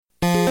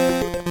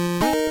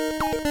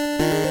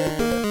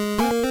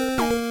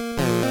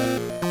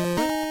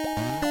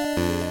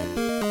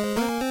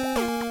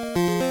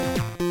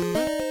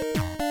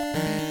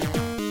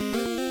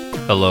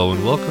Hello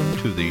and welcome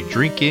to the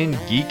Drink In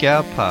Geek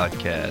Out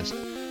podcast.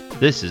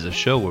 This is a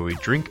show where we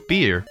drink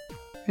beer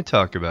and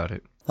talk about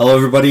it. Hello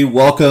everybody,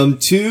 welcome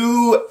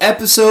to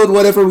episode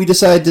whatever we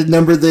decide to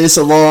number this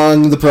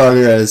along the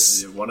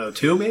progress.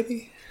 102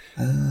 maybe?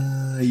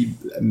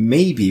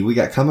 Maybe. We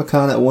got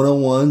Comic-Con at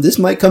 101. This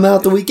might come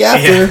out the week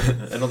after.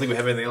 Yeah. I don't think we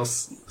have anything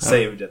else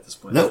saved at this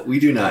point. No,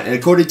 we do not. And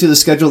according to the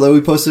schedule that we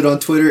posted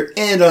on Twitter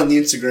and on the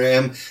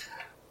Instagram,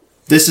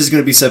 this is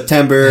going to be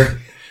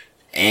September.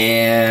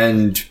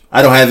 And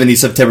I don't have any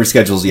September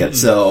schedules yet.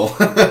 So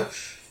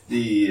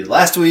the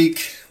last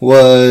week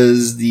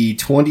was the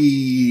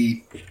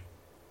 20...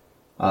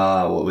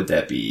 what would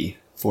that be?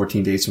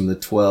 14 days from the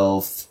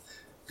 12th.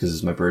 Because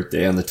it's my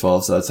birthday on the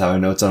 12th, so that's how I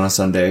know it's on a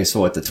Sunday. So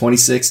what, the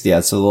 26th? Yeah,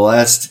 so the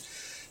last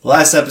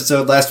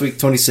episode, last week,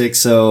 26th,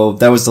 so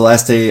that was the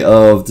last day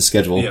of the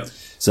schedule. Yeah.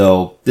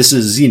 So this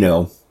is,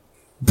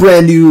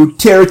 brand new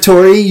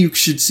territory. You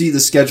should see the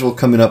schedule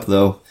coming up,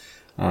 though,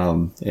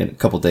 in a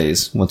couple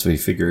days, once we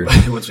figure...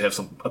 once we have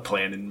a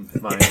plan in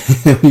mind.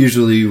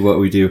 Usually what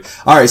we do.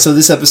 Alright, so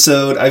this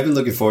episode, I've been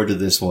looking forward to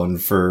this one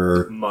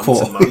for... months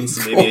and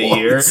months, maybe a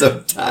year.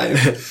 Some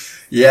time.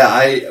 Yeah,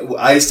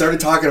 I started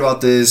talking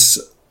about this...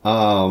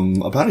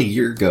 about a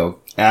year ago,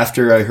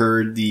 after I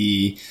heard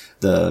the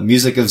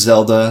music of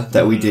Zelda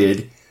that we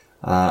did,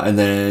 and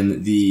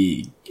then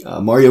the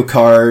Mario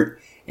Kart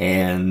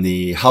and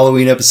the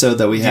Halloween episode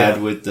that we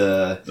had with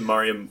the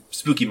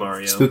Spooky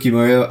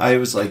Mario. I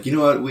was like, you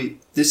know what,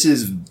 this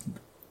is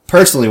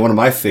personally one of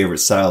my favorite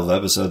style of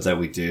episodes that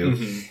we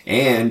do,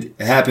 and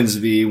it happens to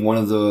be one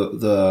of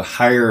the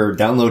higher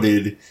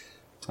downloaded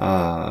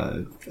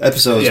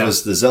episodes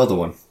was the Zelda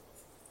one.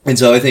 And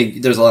so I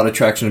think there's a lot of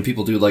traction and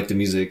people do like the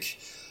music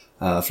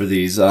for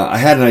these. I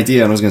had an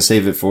idea and I was going to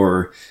save it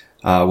for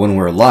when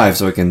we're live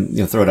so I can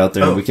throw it out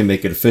there and we can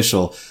make it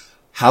official.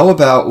 How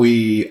about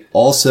we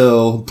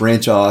also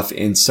branch off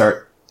and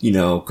start,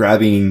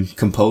 grabbing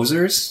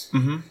composers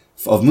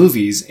of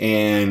movies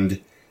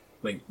and...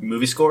 Like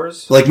movie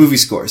scores? Like movie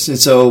scores. And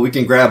so we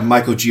can grab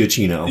Michael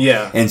Giacchino.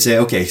 Yeah. And say,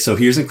 okay, so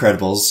here's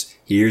Incredibles.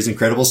 Here's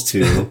Incredibles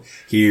 2.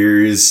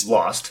 Here's...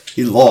 Lost.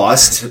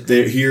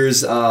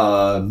 Here's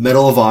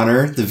Medal of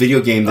Honor, the video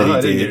game that he did.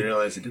 I didn't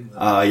realize he did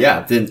that.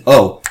 Yeah. Then,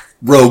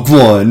 Rogue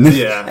One.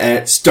 Yeah.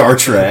 And Star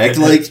Trek.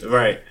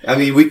 Right. I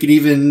mean, we could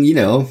even,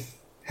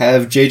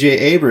 have J.J.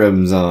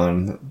 Abrams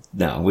on.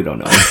 No, we don't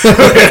know.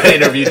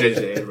 Interview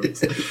J.J.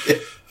 Abrams.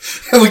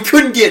 We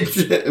couldn't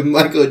get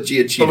Michael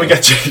Giacchino. But we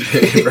got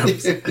J.J.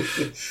 Abrams.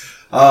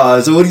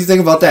 So what do you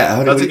think about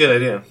that? That's a good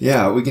idea.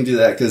 Yeah, we can do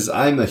that because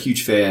I'm a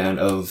huge fan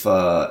of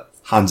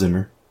Hans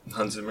Zimmer.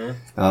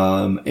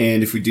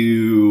 And if we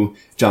do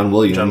John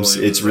Williams,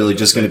 it's really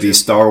just going to be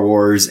Star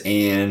Wars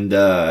and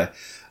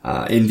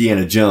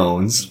Indiana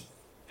Jones.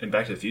 And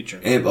Back to the Future.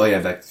 And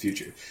Back to the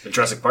Future. And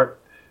Jurassic Park.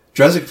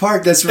 Jurassic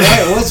Park, that's right.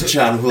 It was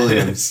John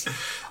Williams.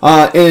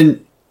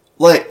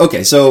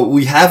 So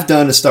we have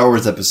done a Star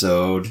Wars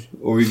episode,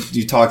 or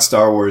you talk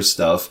Star Wars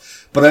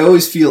stuff, but I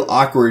always feel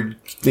awkward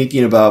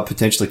thinking about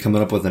potentially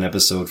coming up with an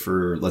episode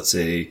for, let's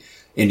say,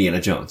 Indiana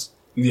Jones.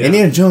 Yeah.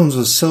 Indiana Jones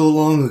was so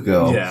long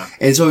ago. Yeah.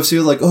 And so I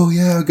feel like, oh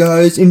yeah,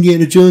 guys,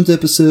 Indiana Jones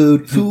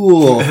episode,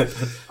 cool.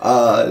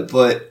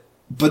 But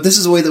this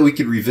is a way that we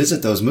could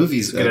revisit those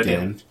movies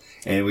again,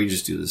 and we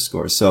just do the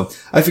score. So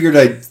I figured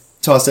I'd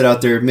toss it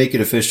out there, make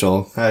it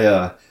official. I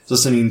was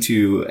listening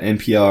to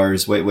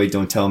NPR's Wait, Wait,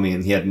 Don't Tell Me,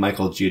 and he had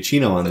Michael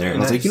Giacchino on there. And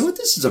I was like, you know what?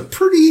 This is a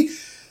pretty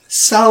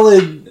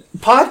solid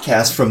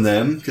podcast from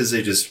them, because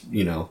they just,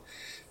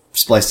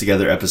 splice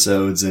together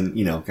episodes and,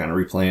 kind of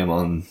replay them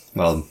on,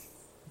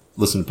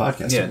 listen to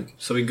podcasts. Yeah,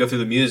 so we can go through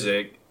the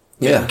music.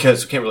 Yeah.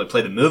 Because we can't really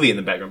play the movie in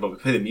the background, but we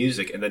play the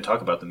music and then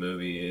talk about the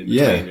movie in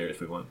between if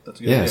we want. That's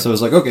a good idea. So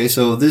it's like, okay,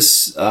 so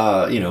this,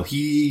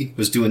 he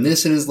was doing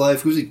this in his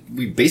life.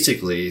 We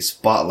basically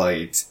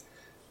spotlight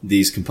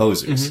these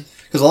composers.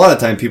 Because a lot of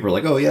time people are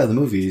like, oh yeah, the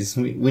movies.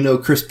 We know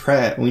Chris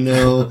Pratt. We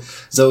know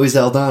Zoe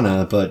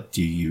Saldana. But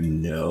do you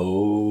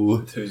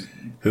know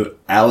who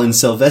Alan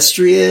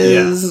Silvestri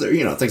is?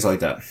 Yeah. Or, things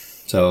like that.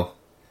 So,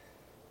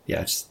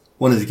 yeah, just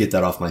wanted to get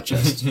that off my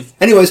chest.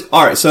 Anyways,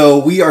 alright, so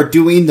we are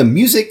doing the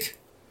music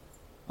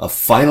of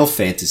Final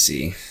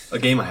Fantasy. A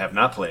game I have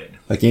not played.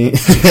 A game?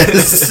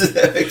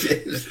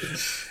 Okay.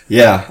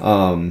 Yeah.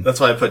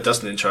 That's why I put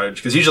Dustin in charge,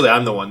 because usually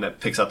I'm the one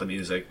that picks out the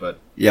music, but...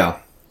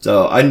 Yeah.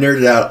 So I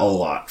nerded out a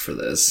lot for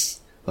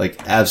this.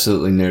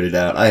 Absolutely nerded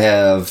out. I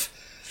have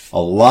a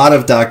lot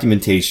of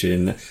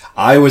documentation.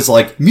 I was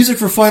like, music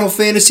for Final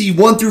Fantasy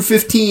 1 through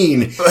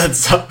 15.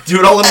 Let's do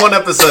it all in one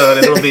episode,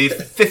 and it'll be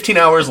 15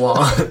 hours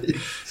long.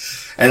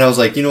 And I was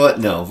like, you know what?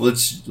 No,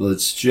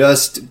 let's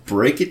just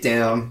break it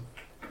down.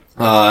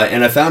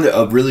 And I found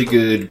a really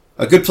good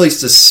place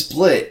to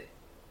split.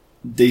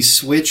 They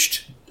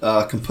switched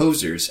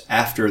composers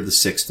after the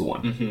sixth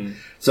one.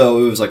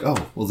 So it was like,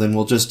 oh, well then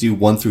we'll just do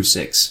 1 through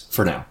 6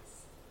 for now.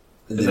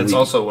 And that's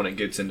also when it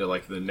gets into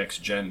the next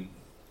gen.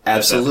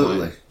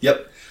 Absolutely.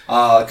 Yep.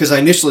 Because I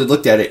initially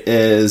looked at it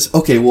as,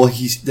 okay, well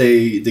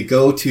they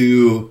go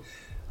to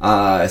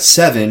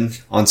 7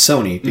 on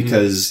Sony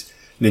because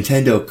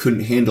Nintendo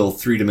couldn't handle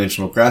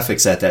three-dimensional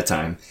graphics at that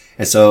time.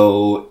 And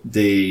so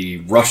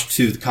they rushed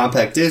to the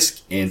compact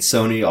disc, and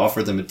Sony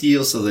offered them a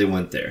deal, so they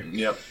went there.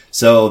 Yep.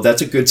 So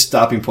that's a good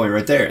stopping point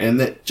right there. And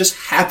that just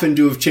happened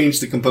to have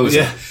changed the composer.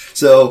 Yeah.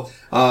 So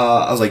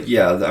I was like,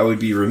 yeah, I would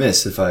be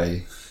remiss if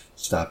I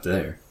stopped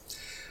there.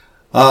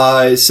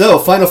 So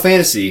Final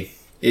Fantasy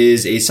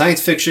is a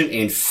science fiction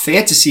and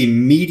fantasy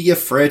media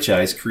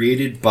franchise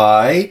created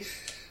by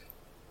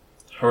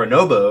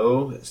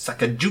Hironobu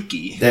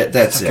Sakaguchi.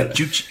 That's it.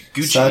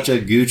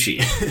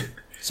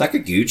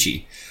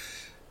 Sakaguchi.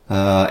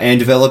 And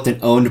developed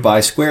and owned by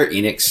Square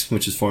Enix,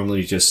 which is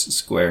formerly just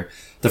Square.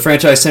 The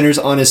franchise centers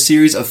on a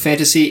series of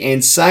fantasy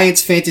and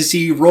science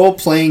fantasy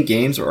role-playing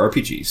games, or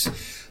RPGs.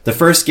 The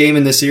first game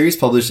in the series,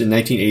 published in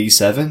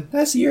 1987,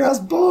 that's the year I was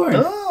born.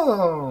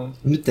 Oh.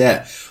 Look at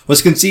that.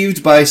 Was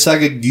conceived by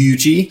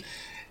Sakaguchi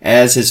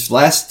as his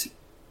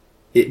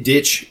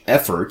last-ditch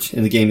effort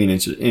in the gaming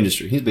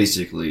industry. He's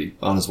basically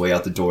on his way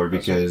out the door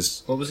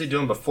because... What was he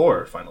doing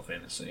before Final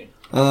Fantasy?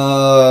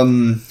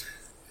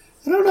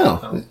 I don't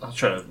know. I'll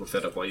try to look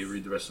that up while you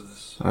read the rest of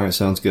this. All right,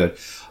 sounds good.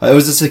 It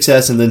was a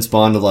success and then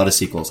spawned a lot of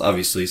sequels,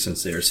 obviously,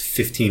 since there's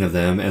 15 of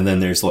them. And then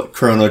there's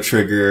Chrono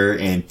Trigger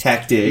and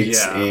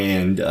Tactics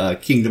and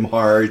Kingdom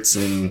Hearts.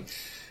 And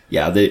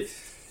yeah,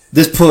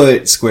 this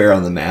put Square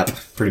on the map,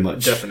 pretty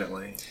much.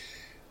 Definitely.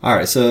 All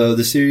right, so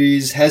the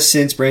series has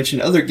since branched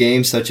into other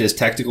games such as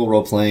tactical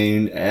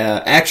role-playing,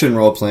 action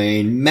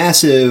role-playing,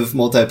 massive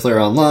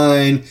multiplayer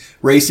online,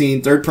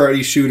 racing,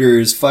 third-party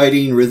shooters,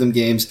 fighting, rhythm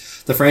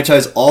games. The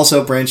franchise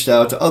also branched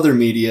out to other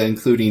media,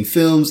 including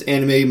films,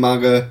 anime,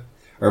 manga,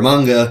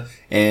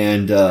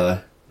 and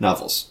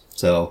novels.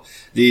 So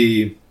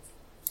they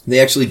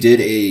actually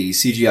did a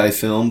CGI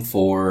film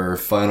for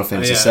Final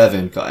Fantasy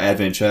VII called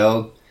Advent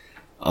Child.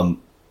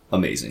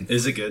 Amazing.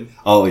 Is it good?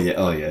 Oh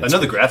yeah. I know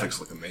the graphics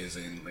look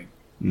amazing,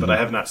 but I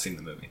have not seen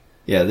the movie.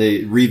 Yeah,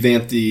 they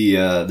revamped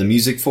the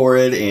music for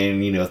it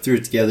and threw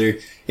it together.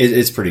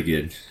 It's pretty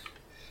good.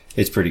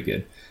 It's pretty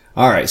good.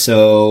 All right,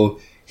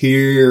 so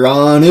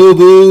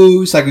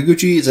Hironobu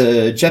Sakaguchi is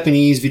a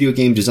Japanese video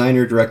game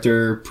designer,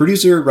 director,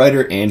 producer,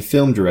 writer, and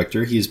film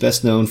director. He is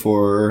best known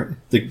for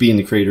being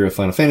the creator of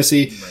Final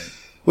Fantasy,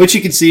 which he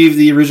conceived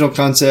the original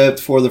concept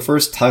for the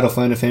first title,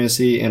 Final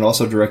Fantasy, and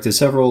also directed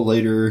several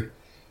later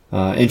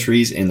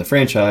entries in the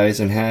franchise,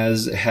 and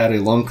has had a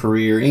long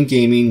career in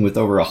gaming with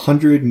over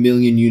 100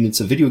 million units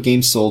of video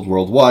games sold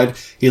worldwide.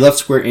 He left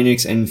Square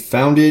Enix and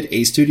founded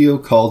a studio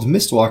called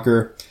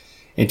Mistwalker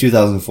in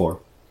 2004.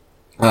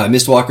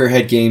 Mistwalker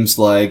had games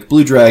like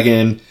Blue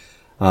Dragon,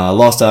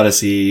 Lost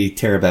Odyssey,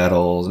 Terra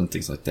Battles, and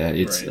things like that.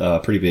 It's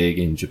pretty big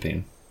in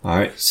Japan. All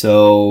right,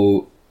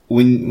 so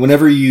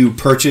whenever you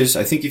purchase,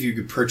 I think if you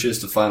could purchase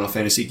the Final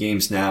Fantasy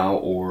games now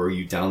or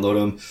you download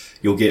them,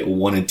 you'll get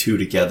 1 and 2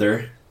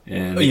 together.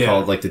 And they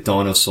call it the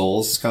Dawn of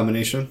Souls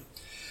combination.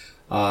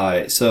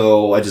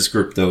 So I just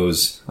grouped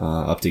those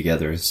up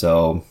together.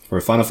 So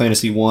for Final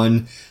Fantasy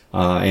 1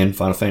 and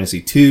Final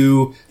Fantasy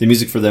 2, the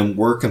music for them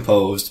were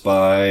composed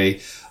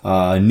by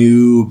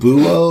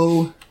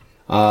Nobuo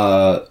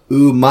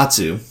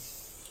Uematsu.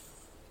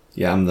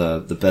 Yeah, I'm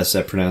the best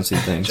at pronouncing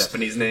things.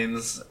 Japanese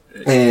names.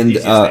 And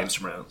easiest names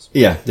to pronounce.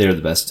 Yeah, they're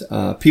the best.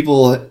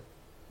 People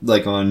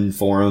on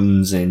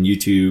forums and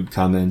YouTube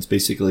comments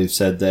basically have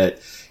said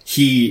that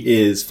he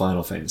is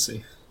Final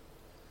Fantasy.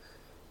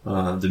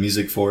 The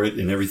music for it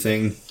and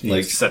everything.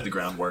 He set the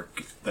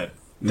groundwork that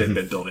they've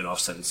been building off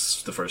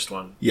since the first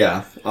one.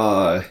 Yeah.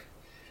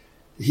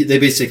 They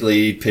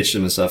basically pitched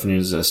him and stuff, and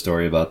there's a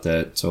story about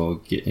that, so we'll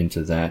get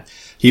into that.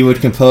 He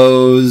would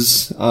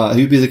compose,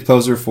 he would be the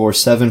composer for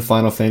 7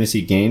 Final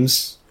Fantasy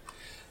games.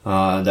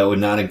 That would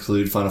not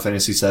include Final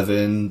Fantasy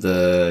VII.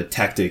 The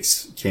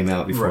Tactics came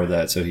out before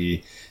that, so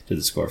he did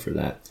the score for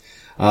that.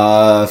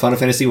 Final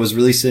Fantasy was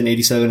released in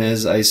 87,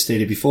 as I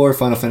stated before.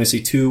 Final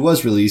Fantasy II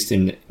was released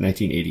in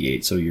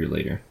 1988, so a year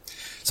later.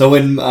 So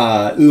when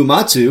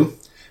Uematsu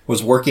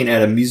was working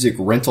at a music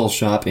rental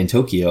shop in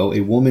Tokyo,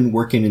 a woman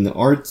working in the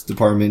arts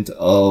department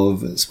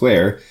of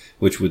Square,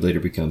 which would later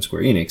become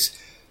Square Enix,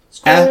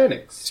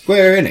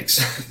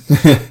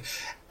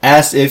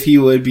 asked if he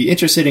would be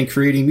interested in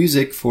creating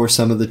music for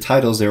some of the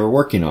titles they were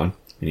working on,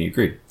 and he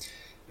agreed.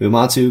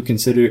 Uematsu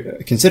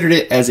considered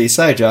it as a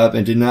side job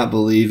and did not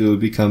believe it would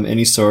become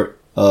any sort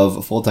of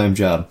a full-time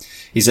job.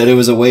 He said it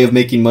was a way of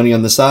making money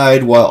on the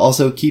side while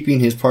also keeping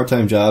his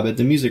part-time job at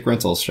the music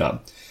rental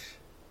shop.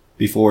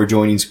 Before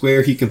joining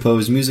Square, he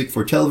composed music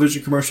for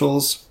television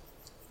commercials.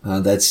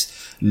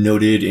 That's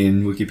noted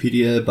in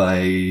Wikipedia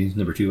by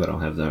number 2. I don't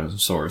have the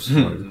source.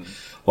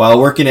 While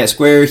working at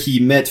Square,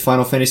 he met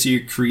Final Fantasy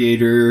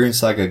creator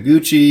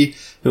Sakaguchi,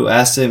 who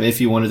asked him if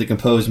he wanted to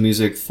compose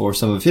music for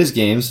some of his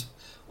games.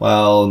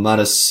 While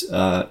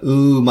Uematsu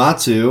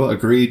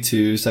agreed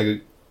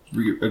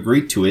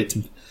to it,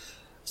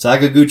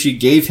 Sakaguchi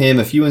gave him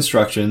a few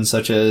instructions,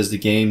 such as the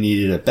game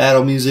needed a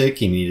battle music,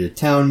 he needed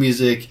town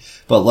music,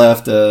 but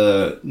left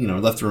the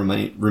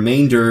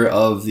remainder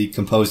of the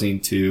composing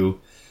to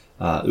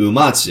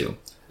Uematsu.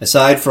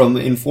 Aside from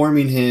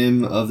informing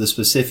him of the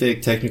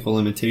specific technical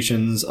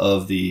limitations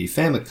of the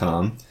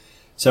Famicom,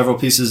 several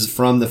pieces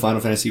from the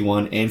Final Fantasy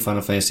I and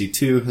Final Fantasy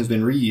II has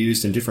been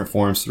reused in different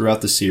forms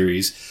throughout the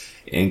series,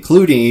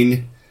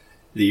 including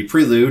the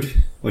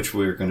prelude, which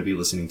we're going to be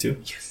listening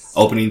to,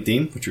 opening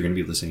theme, which we're going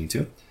to be listening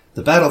to,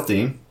 the battle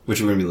theme,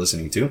 which we're going to be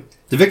listening to,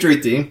 the victory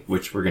theme,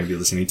 which we're going to be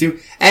listening to,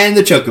 and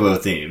the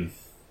Chocobo theme,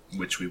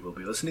 which we will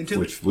be listening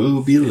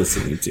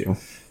to.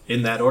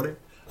 In that order?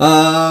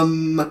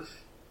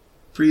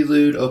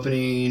 Prelude,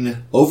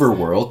 opening,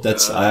 Overworld.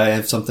 I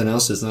have something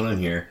else that's not on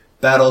here.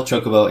 Battle,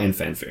 Chocobo, and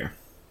Fanfare.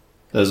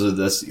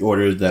 That's the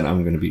order that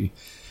I'm going to be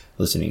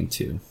listening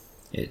to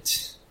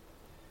it.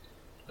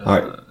 All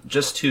right.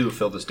 Just to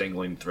fill this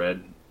dangling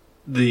thread,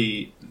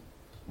 the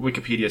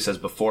Wikipedia says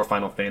before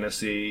Final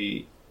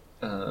Fantasy,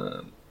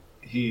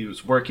 he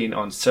was working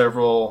on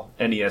several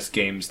NES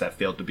games that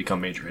failed to become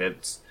major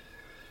hits.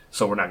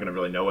 So we're not going to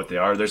really know what they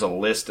are. There's a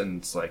list, and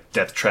it's like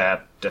Death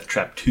Trap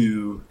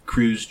 2,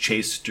 Cruise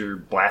Chaser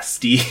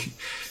Blasty,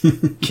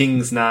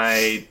 King's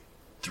Knight,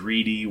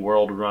 3D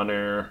World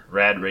Runner,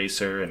 Rad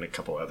Racer, and a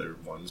couple other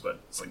ones.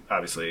 But it's like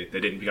obviously they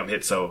didn't become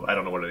hits, so I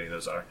don't know what any of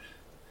those are.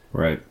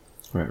 Right.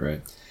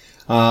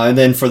 And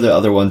then for the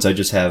other ones, I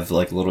just have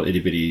like little itty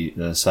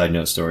bitty side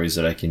note stories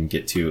that I can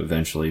get to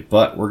eventually.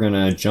 But we're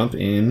gonna jump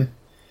in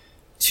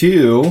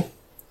to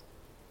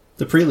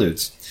the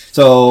preludes.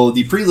 So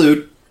the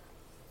prelude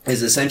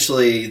is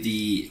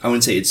essentially I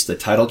wouldn't say it's the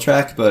title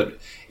track, but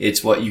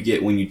it's what you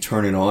get when you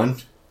turn it on.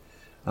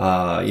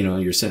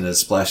 You're sitting at a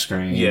splash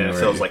screen. Yeah, it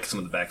feels like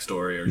some of the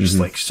backstory or just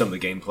like some of the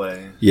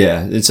gameplay. Yeah,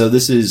 and so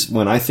this is,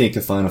 when I think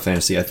of Final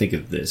Fantasy, I think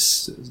of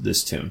this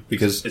tune.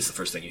 Because it's the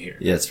first thing you hear.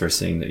 Yeah, it's the first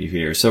thing that you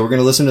hear. So we're going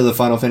to listen to the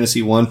Final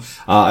Fantasy 1.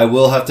 I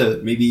will have to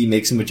maybe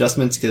make some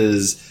adjustments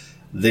because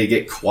they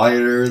get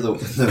quieter the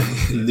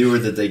newer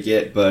that they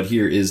get, but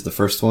here is the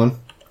first one.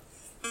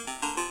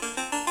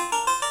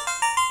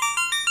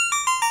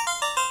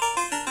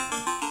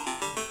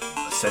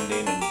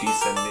 Ascending and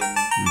descending.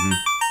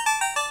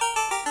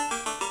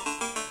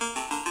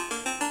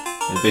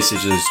 It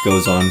basically just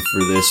goes on for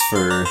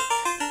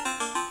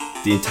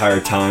the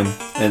entire time.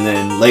 And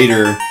then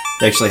later,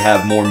 they actually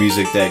have more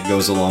music that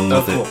goes along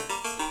with it.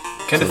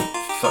 Kind of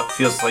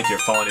feels like you're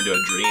falling into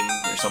a dream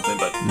or something,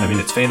 but I mean,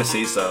 it's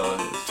fantasy, so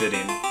it's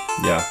fitting.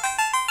 Yeah.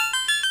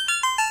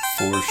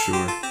 For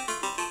sure.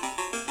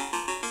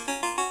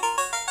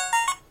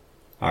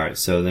 Alright,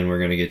 so then we're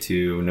going to get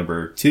to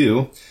number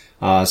 2.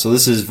 So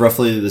this is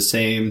roughly the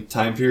same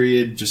time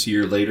period, just a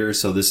year later,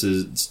 so this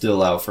is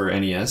still out for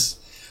NES.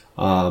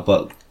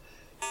 But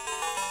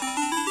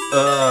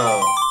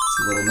it's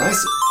a little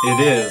nicer. It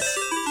is.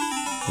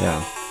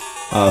 Yeah.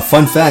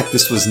 Fun fact,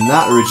 this was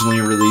not originally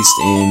released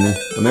in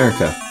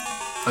America.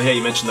 Oh yeah,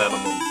 you mentioned that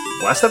on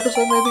the last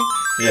episode, maybe?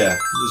 Yeah,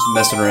 just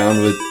messing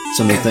around with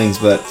some of the things,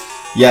 but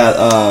yeah,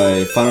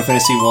 Final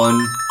Fantasy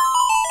 1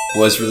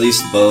 was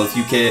released both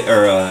UK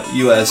or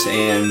US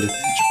and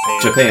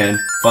Japan.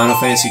 Final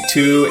Fantasy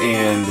 2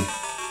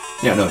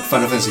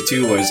 Final Fantasy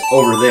 2 was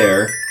over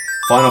there.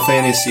 Final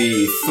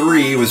Fantasy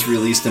 3 was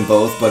released in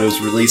both, but it was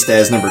released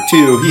as number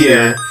 2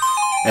 here. Yeah.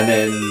 And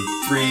then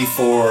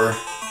 4,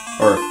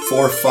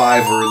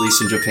 5 were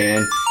released in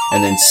Japan,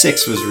 and then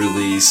 6 was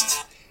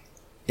released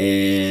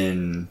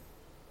in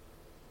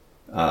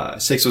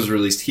 6 was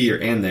released here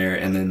and there,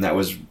 and then that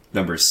was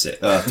number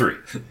 3.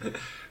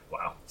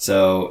 Wow.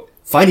 So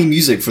finding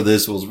music for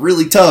this was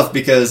really tough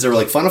because they were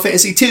like, Final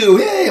Fantasy 2,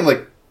 yay! I'm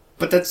like,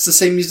 but that's the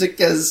same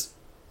music as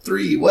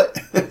 3, what?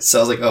 So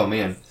I was like, oh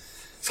man.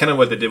 It's kind of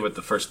what they did with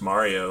the first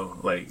Mario.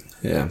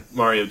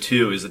 Mario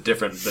 2 is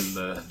different than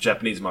the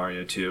Japanese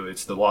Mario 2.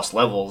 It's the Lost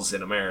Levels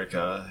in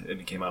America, and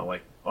it came out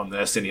on the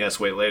SNES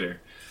way later.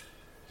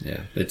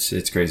 Yeah,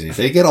 it's crazy.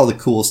 They get all the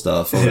cool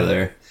stuff over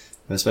there,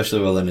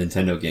 especially with the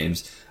Nintendo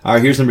games. All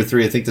right, here's number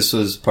 3. I think this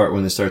was part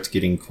when it starts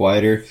getting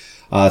quieter.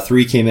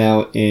 3 came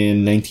out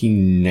in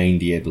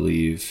 1990, I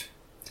believe.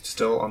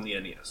 Still on the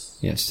NES.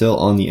 Yeah, still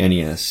on the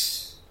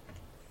NES.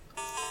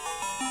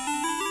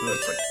 Oh,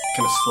 it's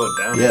kind of slowed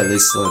down. Yeah, they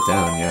slowed it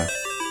down, yeah.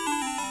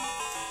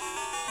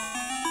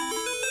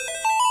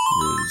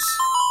 It is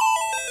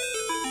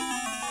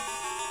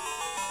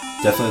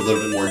definitely a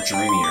little bit more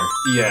dreamier.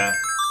 Yeah.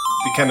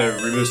 It kind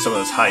of removes some of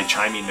those high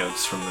chiming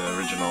notes from the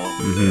original.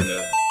 Mm-hmm.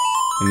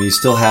 I mean, you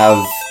still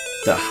have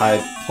the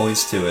high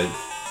points to it,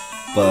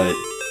 but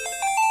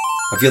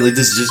I feel like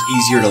this is just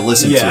easier to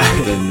listen to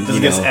than,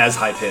 it gets as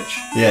high pitch.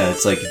 Yeah,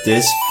 it's like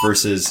this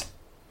versus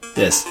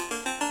this.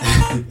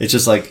 It's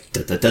just like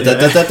da, da, da, da,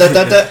 da, da,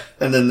 da, da,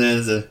 and then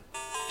there's a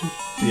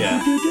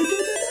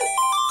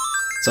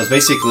So it's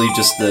basically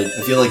just I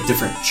feel like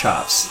different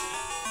chops.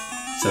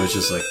 So it's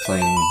just like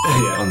playing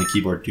on the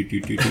keyboard, do do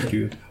do do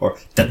do, or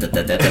da da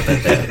da da da da.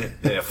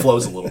 Yeah, it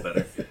flows a little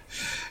better.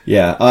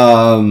 Yeah.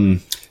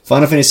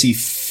 Final Fantasy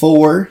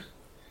IV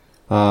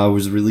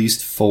was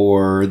released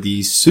for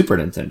the Super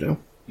Nintendo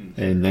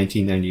in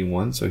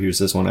 1991. So here's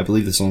this one. I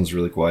believe this one's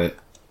really quiet.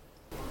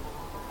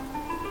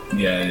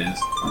 Yeah, it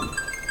is.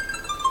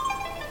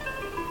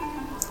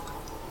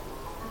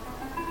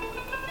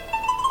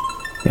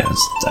 Yeah,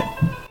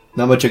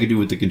 not much I could do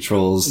with the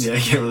controls. Yeah, I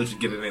can't really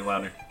get it any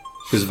louder.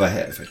 Because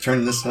if I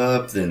turn this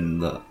up, then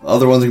the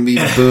other ones are going to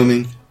be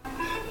booming.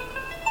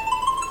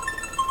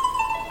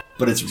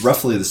 But it's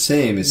roughly the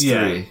same as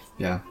 3.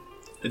 Yeah.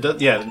 It does.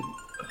 Yeah.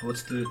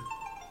 What's the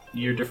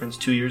year difference?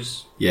 2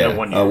 years? Yeah. No,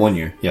 1 year. 1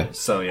 year. Yeah.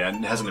 So yeah,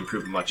 it hasn't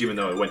improved much, even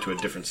though it went to a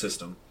different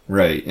system.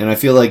 Right, and I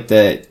feel like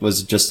that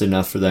was just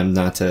enough for them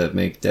not to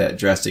make that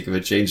drastic of a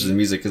change to the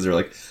music because they're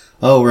like,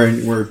 oh,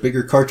 we're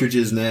bigger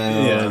cartridges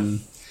now, Yeah. and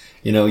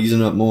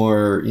using up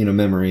more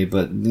memory.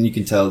 But then you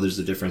can tell there's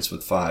a difference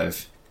with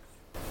 5.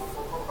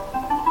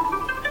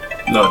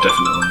 No,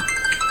 definitely.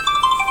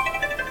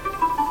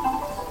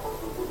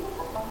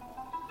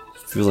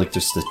 I feel like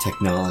just the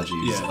technology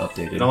is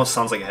updated. It almost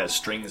sounds like it has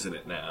strings in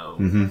it now.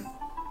 Mm-hmm.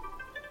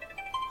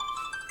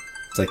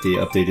 It's like they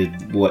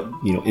updated what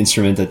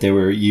instrument that they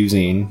were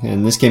using,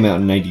 and this came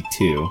out in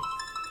 '92.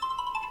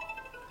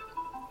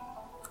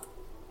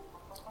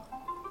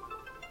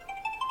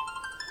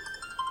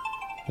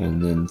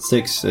 And then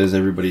 6, as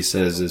everybody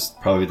says, is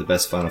probably the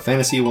best Final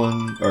Fantasy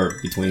one, or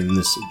between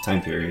this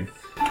time period.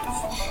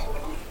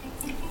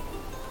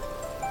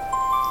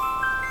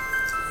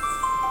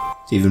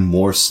 It's even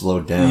more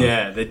slowed down.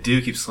 Yeah, they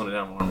do keep slowing it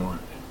down more and more.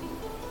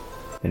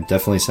 It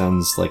definitely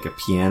sounds like a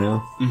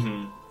piano.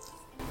 Mm-hmm.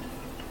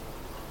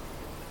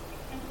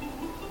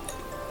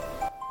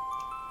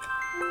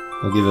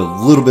 I'll give it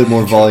a little bit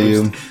more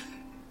volume.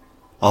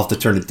 I'll have to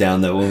turn it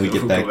down though when we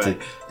get back to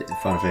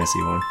Final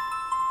Fantasy 1.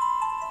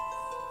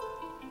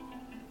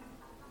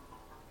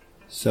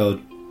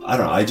 So I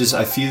don't know.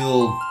 I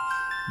feel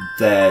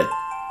that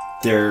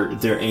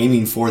they're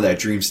aiming for that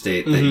dream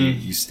state that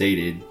you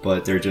stated,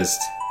 but they're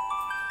just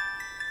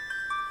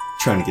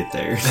trying to get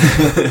there.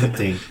 I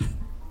think.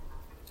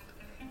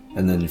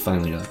 And then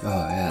finally you're like,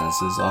 oh yeah,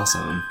 this is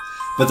awesome.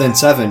 But then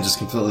 7 just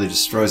completely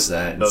destroys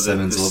that. And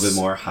 7's a little bit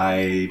more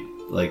high,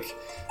 like,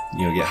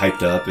 get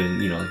hyped up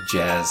and, like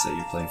jazz that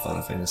you're playing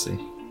Final Fantasy.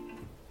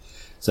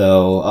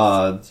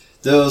 So,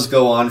 those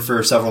go on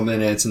for several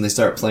minutes and they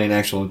start playing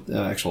actual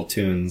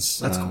tunes.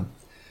 That's cool.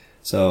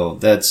 So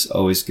that's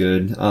always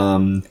good.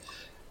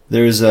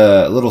 There's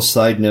a little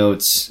side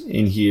notes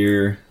in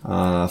here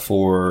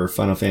for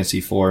Final Fantasy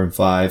 4 and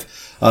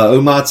 5.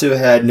 Uematsu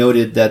had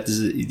noted that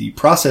the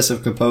process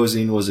of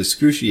composing was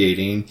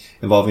excruciating,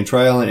 involving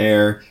trial and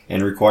error,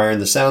 and requiring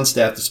the sound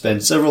staff to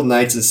spend several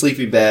nights in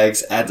sleeping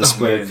bags at the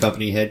Square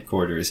Company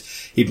headquarters.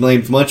 He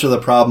blamed much of the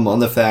problem on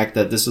the fact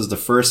that this was the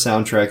first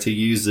soundtrack to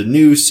use the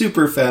new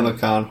Super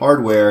Famicom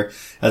hardware,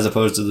 as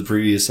opposed to the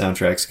previous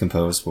soundtracks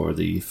composed for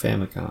the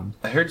Famicom.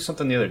 I heard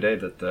something the other day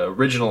that the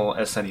original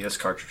SNES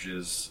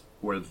cartridges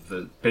were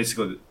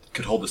basically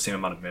could hold the same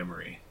amount of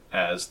memory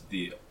as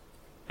the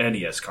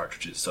NES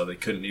cartridges, so they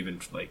couldn't even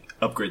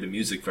upgrade the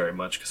music very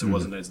much because there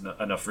wasn't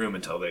enough room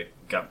until they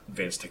got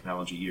advanced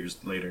technology years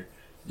later.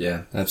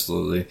 Yeah,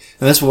 absolutely.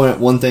 And that's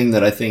one thing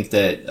that I think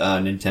that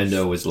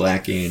Nintendo was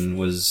lacking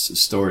was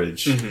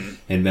storage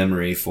and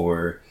memory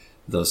for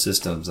those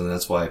systems, and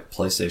that's why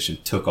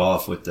PlayStation took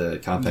off with the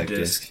compact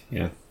disc.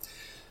 Yeah.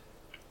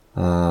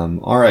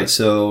 All right,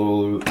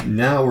 so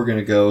now we're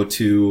gonna go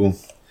to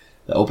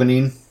the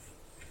opening.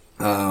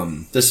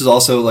 This is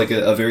also like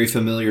a very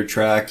familiar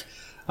track.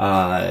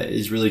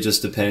 It really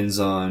just depends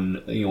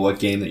on what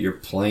game that you're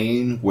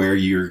playing, where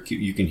you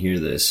can hear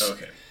this.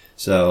 Okay.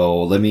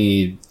 So let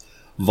me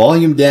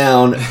volume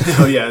down.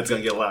 Oh yeah, it's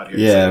gonna get loud here.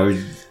 Yeah,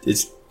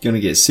 it's gonna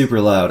get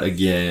super loud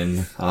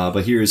again.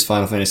 But here is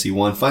Final Fantasy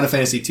 1. Final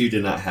Fantasy 2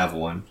 did not have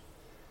one.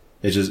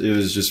 It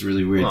was just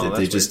really weird that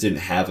they just didn't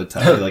have a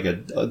title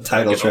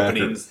track.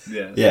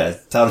 Yeah,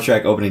 title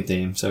track opening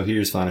theme. So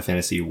here's Final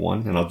Fantasy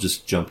 1, and I'll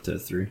just jump to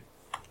 3.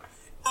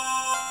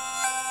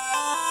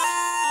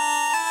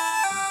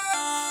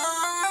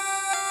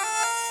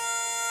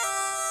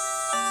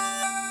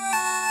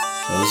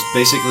 So this is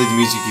basically the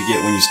music you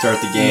get when you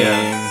start the game.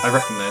 Yeah, I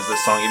recognize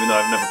this song even though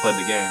I've never played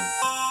the game.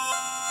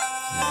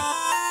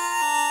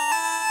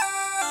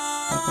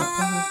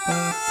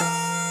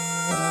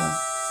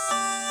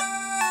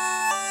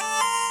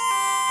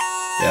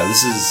 Yeah,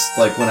 this is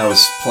like when I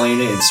was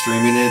playing it and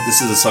streaming it, this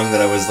is a song that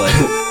I was like...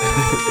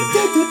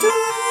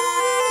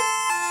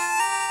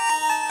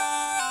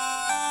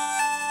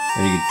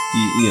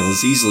 and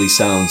this easily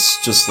sounds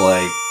just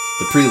like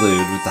the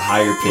prelude with the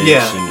higher pitch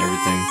and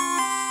everything.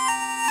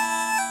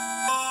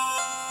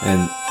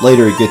 And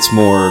later it gets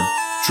more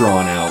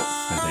drawn out,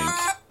 I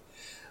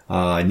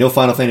think. No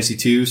Final Fantasy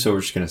 2, so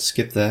we're just going to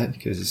skip that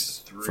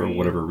because for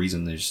whatever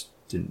reason they just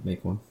didn't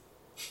make one.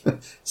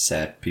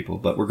 Sad people,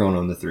 but we're going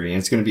on to 3, and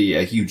it's going to be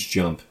a huge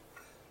jump.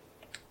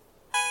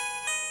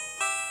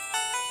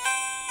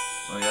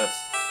 Oh yeah, it's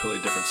a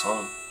completely different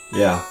song.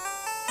 Yeah.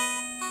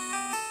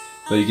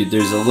 But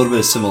there's a little bit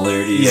of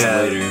similarities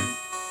later.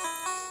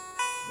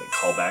 Like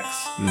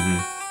callbacks. Mm-hmm.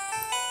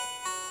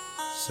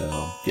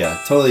 So,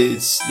 yeah, totally,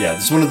 this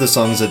is one of the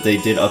songs that they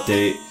did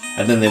update,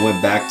 and then they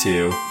went back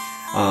to.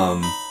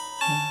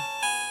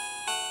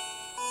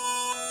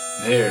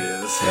 There it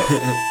is. Yep.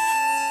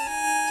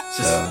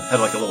 Just had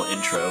like a little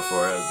intro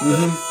for it.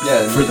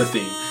 Yeah, for the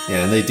theme.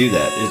 Yeah, and they do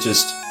that. It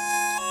just,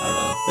 I don't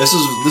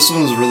This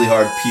one was really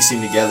hard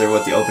piecing together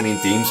what the opening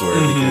themes were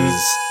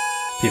because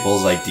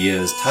people's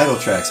ideas, title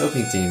tracks,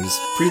 opening themes,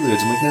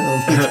 preludes. I'm like,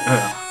 no,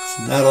 it's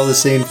not all the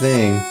same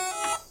thing.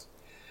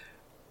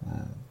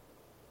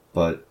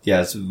 But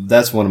yeah,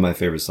 that's one of my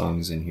favorite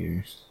songs in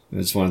here.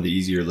 It's one of the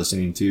easier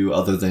listening to,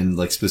 other than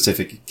like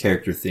specific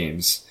character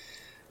themes.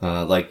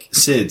 Like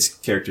Sid's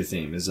character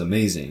theme is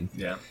amazing.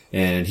 Yeah.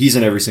 And he's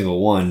in every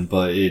single one,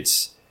 but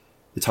it's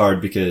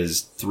hard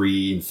because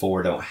 3 and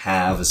 4 don't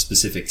have a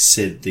specific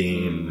Sid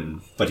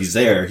theme, but he's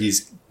there.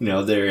 He's,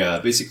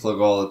 they're basically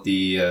all at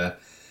the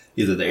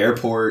either the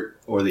airport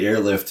or the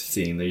airlift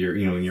theme that you're,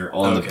 when you're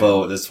on the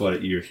boat. That's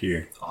what you're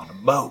here. On a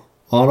boat.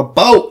 On a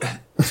boat.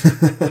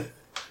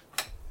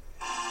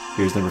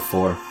 Here's number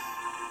 4.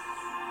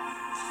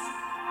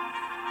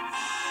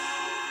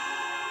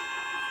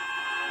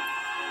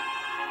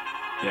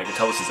 Yeah, I can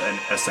tell this is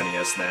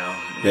SNES now.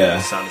 Yeah.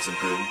 The sound is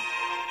improved.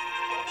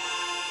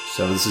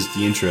 So this is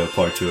the intro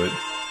part to it.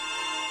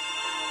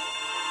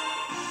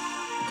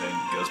 Then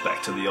it goes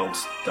back to the old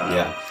style.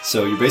 Yeah.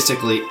 So you're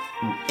basically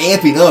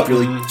amping up.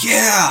 You're like,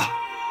 yeah!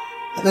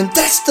 And then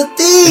that's the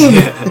theme!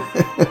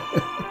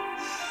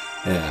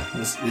 Yeah.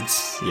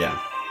 Yeah.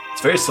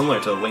 It's very similar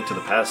to Link to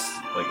the Past,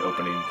 like,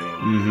 opening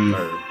theme.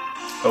 Or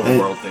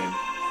overworld theme.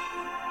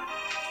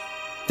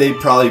 They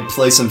probably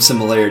play some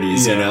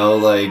similarities,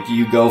 like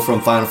you go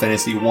from Final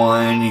Fantasy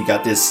 1, you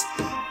got this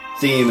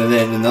theme, and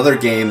then another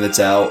game that's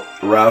out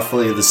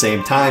roughly at the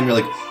same time, you're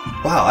like,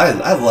 wow,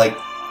 I like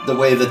the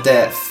way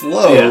that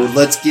flowed. Yeah.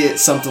 Let's get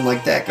something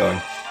like that going.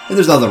 And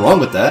there's nothing wrong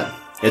with that.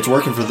 It's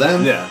working for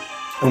them. Yeah.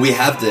 And we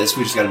have this,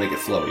 we just gotta make it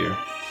flowier.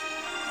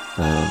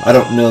 I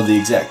don't know the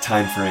exact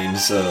time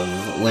frames of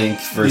Link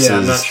versus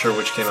I'm not sure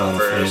which came Final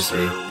out first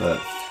Fantasy, but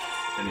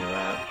any of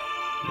that.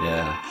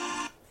 Yeah.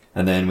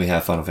 And then we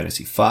have Final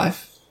Fantasy V.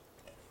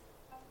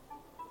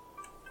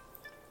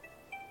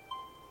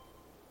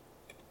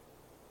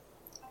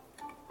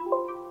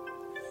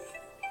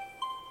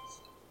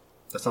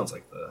 That sounds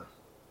like the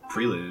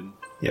prelude.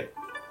 Yep.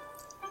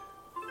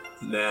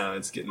 Now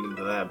it's getting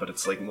into that, but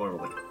it's like more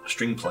like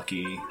string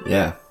plucky.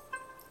 Yeah.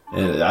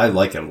 And I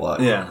like it a lot.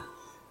 Yeah.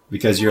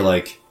 Because you're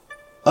like,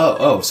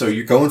 so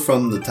you're going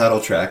from the title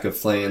track of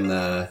playing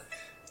the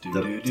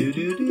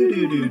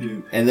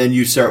and then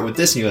you start with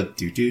this and you go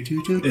do do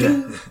do do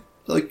do.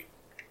 Like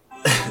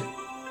a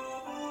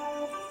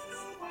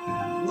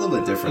little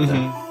bit different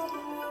then.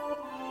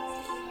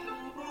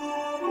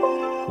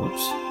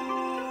 Whoops.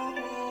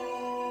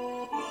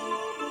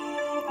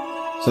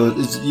 So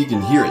you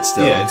can hear it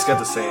still. Yeah, it's got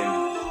the same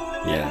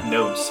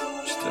notes,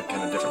 just a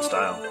kind of different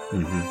style.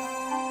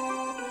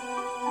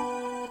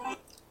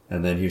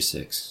 And then here's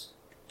 6.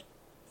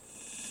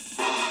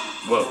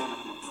 Whoa.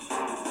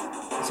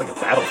 It's like a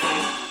battle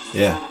theme.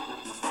 Yeah.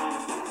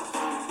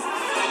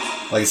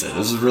 Like I said,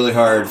 this is really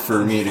hard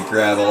for me to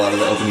grab a lot of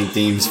the opening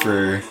themes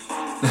for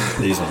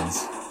these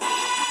ones.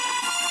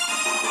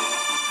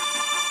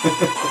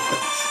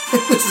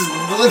 This is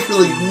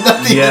literally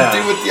nothing to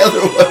do with the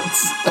other ones.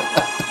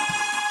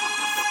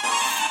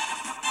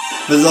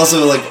 But it's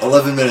also like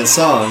 11-minute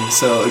song,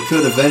 so it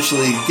could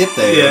eventually get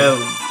there. Yeah.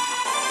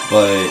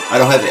 But I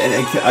don't have.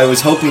 And I was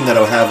hoping that I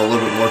would have a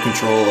little bit more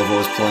control of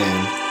what was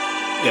playing.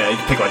 Yeah, you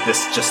can pick like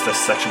just this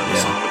section of the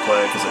song to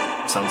play because it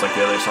sounds like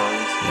the other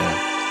songs.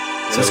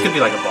 Yeah. So this could be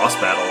like a boss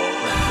battle.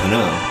 I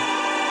know.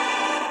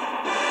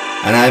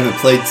 And I haven't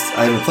played 6.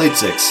 I played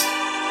it,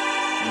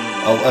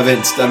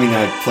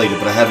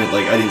 but I haven't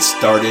I didn't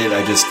start it.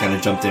 I just kind of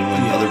jumped in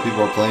when the other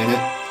people were playing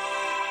it.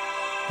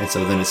 And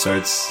so then it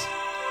starts.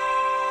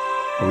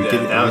 Are we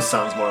getting? Now it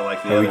sounds more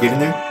like the. Are we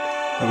getting there?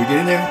 Are we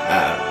getting there?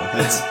 I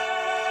don't know.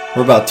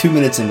 We're about 2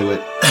 minutes into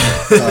it.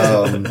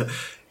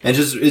 And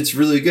it's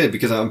really good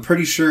because I'm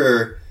pretty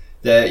sure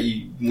that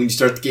when you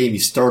start the game, you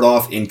start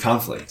off in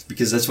conflict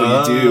because that's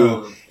what you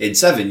do in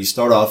 7. You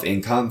start off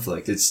in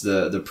conflict. It's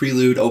the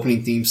prelude,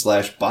 opening theme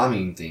 /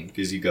 bombing theme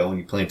because you go and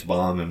you plant a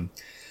bomb and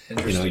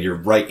you're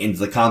right into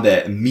the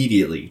combat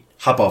immediately.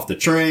 Hop off the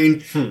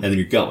train and then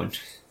you're going.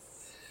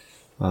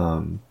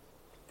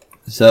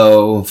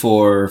 So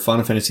for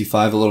Final Fantasy V,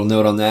 a little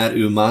note on that.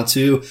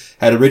 Uematsu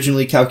had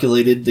originally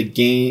calculated the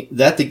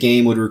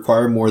game would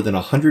require more than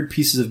 100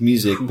 pieces of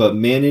music, but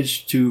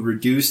managed to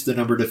reduce the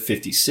number to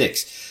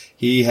 56.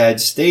 He had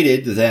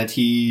stated that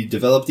he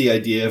developed the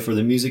idea for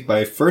the music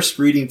by first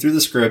reading through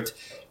the script,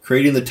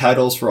 creating the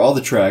titles for all the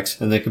tracks,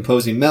 and then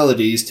composing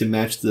melodies to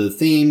match the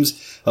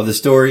themes of the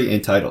story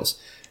and titles.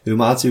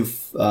 Uematsu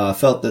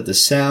felt that the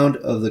sound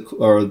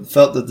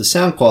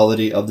sound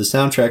quality of the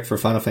soundtrack for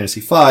Final Fantasy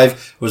V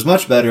was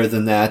much better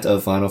than that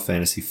of Final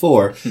Fantasy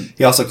IV.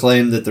 He also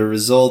claimed that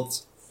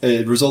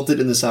it resulted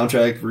in the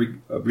soundtrack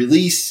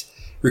release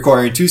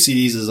requiring 2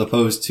 CDs as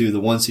opposed to the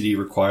 1 CD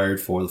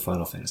required for the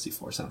Final Fantasy IV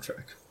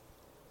soundtrack,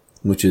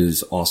 which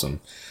is awesome.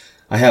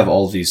 I have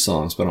all of these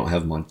songs, but I don't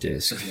have them on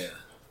disc.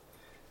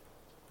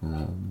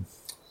 Yeah.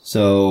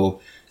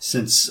 So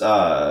since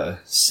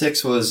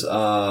 6 was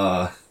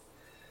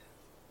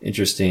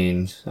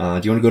interesting. Do you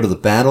want to go to the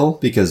battle?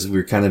 Because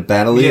we're kind of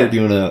battling, or do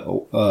you want to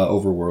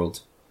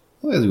overworld?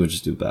 I think we'll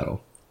just do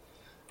battle.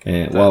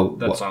 And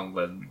that song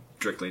led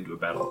directly into a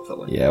battle. It felt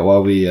like. Yeah,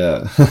 while we,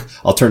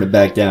 I'll turn it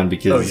back down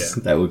because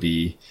Oh, that would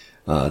be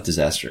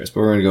disastrous. But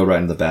we're going to go right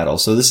into the battle.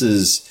 So this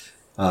is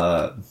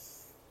the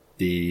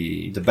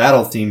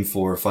battle theme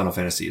for Final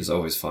Fantasy is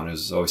always fun. It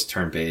was always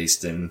turn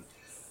based, and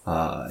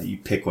you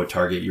pick what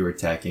target you were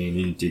attacking, and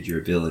you did your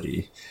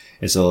ability.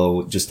 And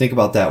so just think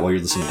about that while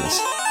you're listening to this.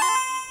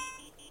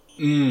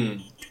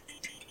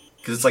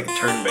 Because it's like a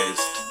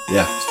turn-based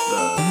Yeah.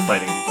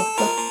 fighting.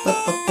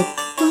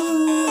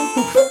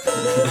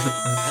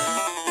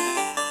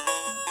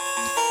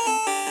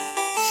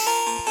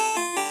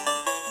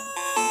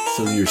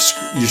 So your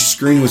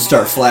screen would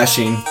start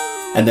flashing,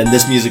 and then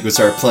this music would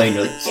start playing.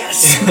 You're like,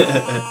 yes!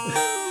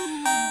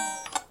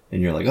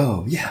 And you're like,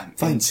 oh, yeah,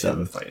 find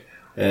some. Fight.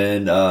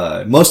 And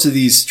most of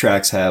these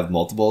tracks have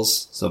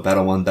multiples. So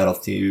Battle 1, Battle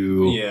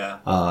 2,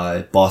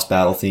 boss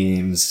battle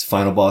themes,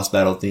 final boss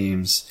battle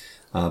themes.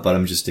 But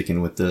I'm just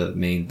sticking with the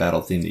main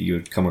battle theme that you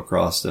would come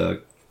across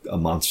a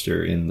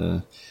monster in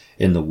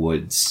the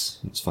woods.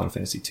 It's Final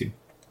Fantasy 2.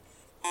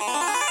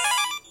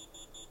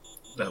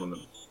 That one,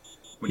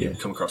 when you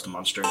come across the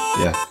monster.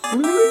 Yeah.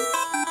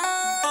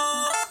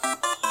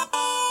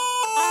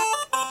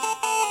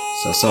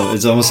 So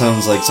it almost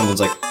sounds like someone's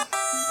like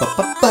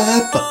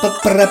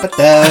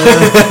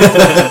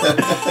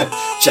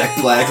Jack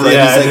Black, right?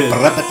 Yeah, He's like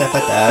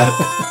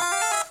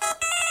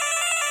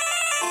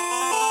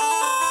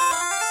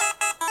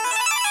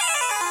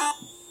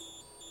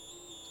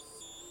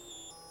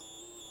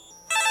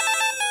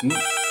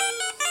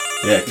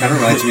yeah, it kind of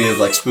reminds me of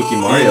like Spooky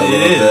Mario a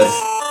little bit.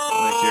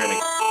 Like you're in a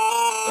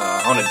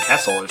haunted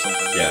castle or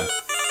something. Yeah.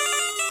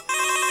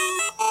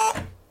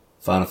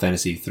 Final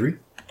Fantasy 3.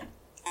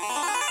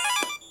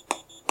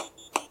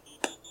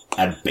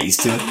 Add bass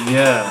to it.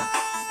 Yeah.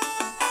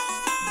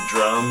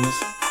 Drums.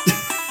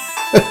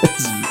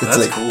 it's That's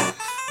like, cool.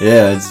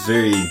 Yeah, it's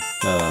very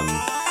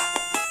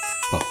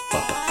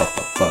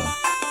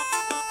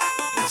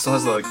It still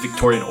has the like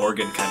Victorian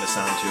organ kind of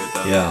sound to it,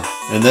 though. yeah,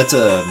 and that's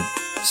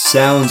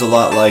sounds a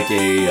lot like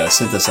a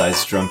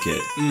synthesized drum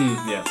kit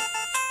Yeah.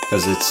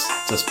 because it's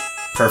just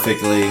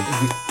perfectly.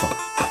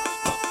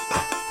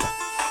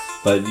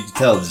 But you can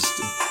tell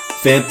just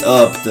vamped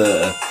up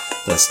the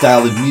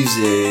style of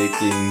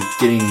music and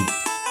getting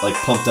like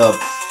pumped up.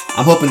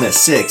 I'm hoping that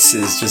 6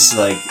 is just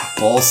like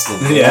balls to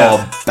the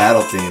wall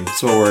battle theme.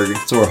 That's what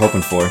we're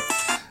hoping for.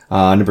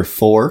 Number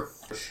 4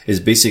 is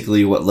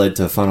basically what led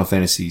to Final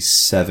Fantasy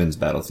VII's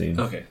battle theme.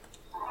 Okay.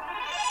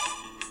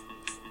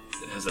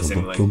 It has that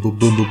same like.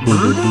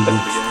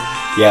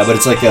 Yeah, but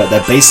it's like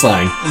that bass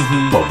line.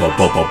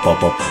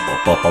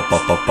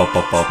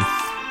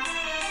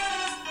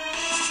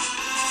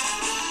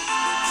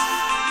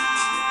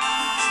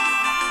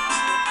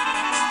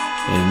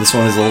 And this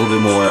one is a little bit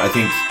more, I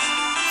think,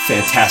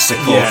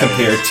 fantastical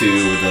compared to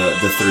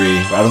the 3.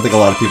 I don't think a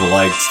lot of people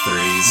liked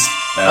 3's.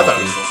 I thought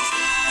it was cool.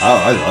 Oh,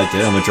 I liked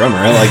it. I'm a drummer.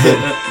 I liked it.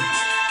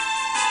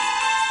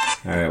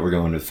 All right, we're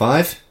going to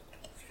 5.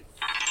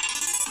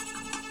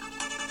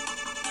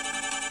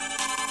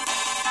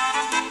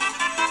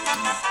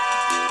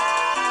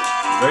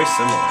 Very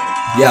similar.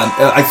 Yeah,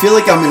 I feel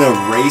like I'm in a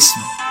race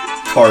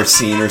car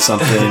scene or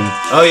something.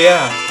 Oh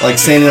yeah. Like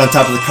standing on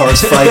top of the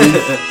cars fighting.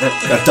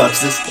 Gotta dodge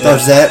this,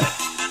 dodge that.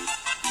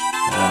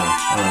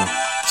 I don't know.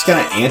 It's kind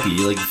of ampy.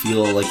 Like you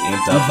feel like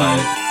amped up by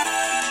it.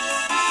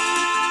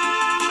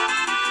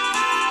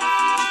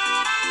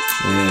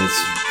 And it's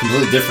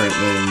completely different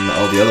than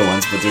all the other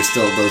ones, but there's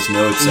still those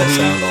notes that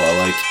sound a lot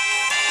like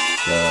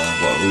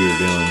what we were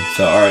doing.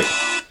 So, all right,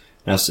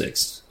 now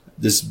 6.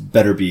 This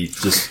better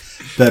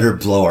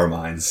blow our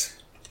minds.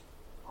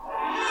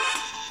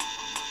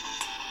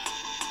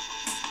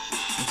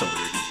 That's a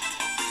weird.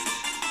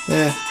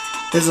 Yeah,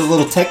 there's a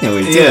little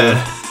techno-y too.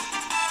 Yeah.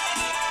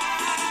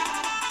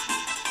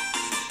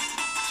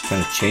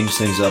 Kind of change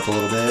things up a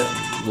little bit,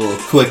 a little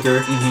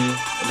quicker.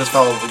 It just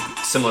followed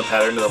a similar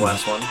pattern to the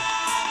last one.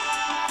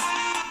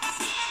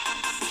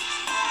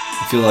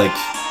 I feel like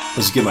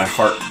let's get my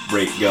heart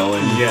rate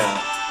going.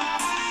 Yeah.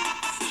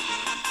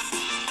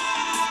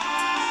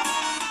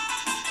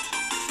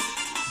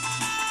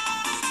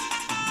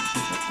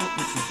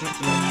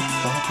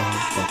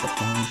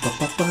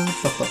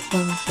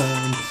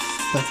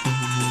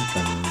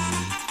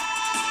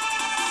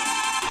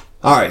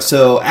 All right,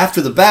 so after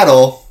the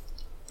battle,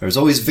 there's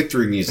always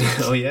victory music.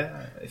 Oh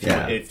yeah.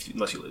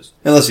 Unless you lose.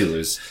 Unless you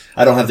lose.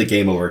 I don't have the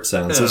game over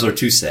sounds. Those are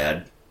too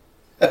sad.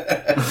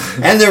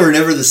 And they were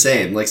never the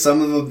same. Like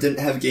some of them didn't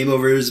have game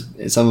overs,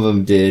 and some of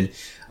them did.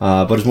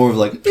 But it's more of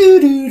like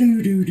do do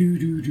do do do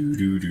do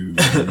do do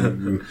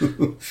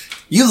do.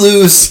 You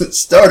lose,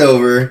 start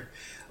over.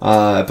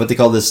 But they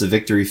call this a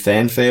victory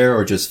fanfare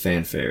or just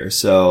fanfare.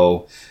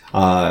 So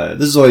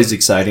this is always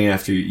exciting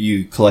after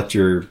you collect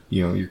your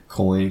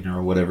coin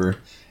or whatever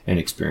and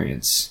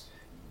experience.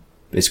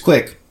 It's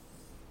quick.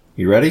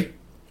 You ready?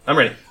 I'm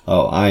ready.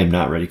 Oh, I am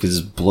not ready because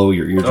it's blow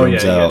your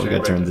eardrums out. I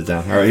gotta turn it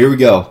down. All right, here we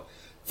go.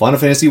 Final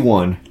Fantasy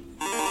 1.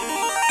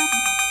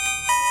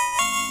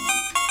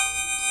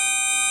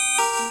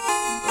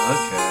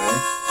 Okay.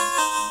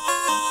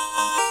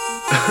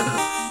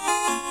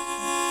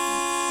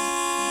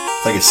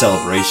 like a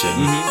celebration.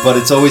 But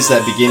it's always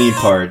that beginning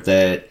part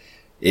that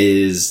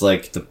is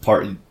like the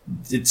part.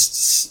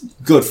 It's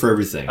good for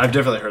everything. I've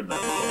definitely heard that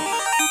before.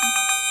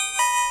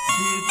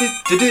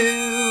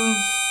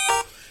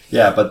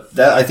 Yeah, but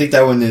I think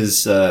that one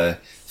is for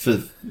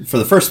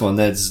the first one.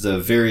 That's the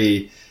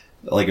very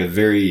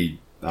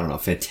I don't know,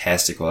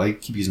 fantastic. Well, I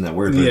keep using that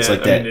word, but it's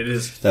like that. It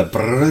is.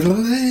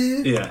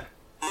 Yeah.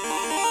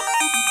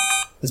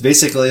 It's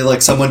basically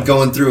like someone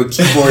going through a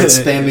keyboard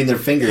spamming their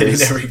fingers.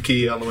 Hitting every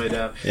key on the way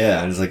down.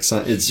 Yeah, and it's like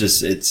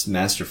it's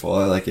masterful.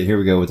 I like it. Here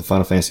we go with the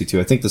Final Fantasy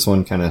 2. I think this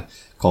one kind of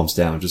calms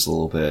down just a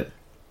little bit.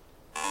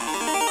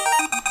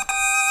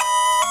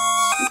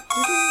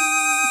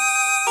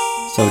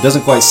 So it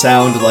doesn't quite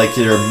sound like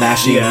you're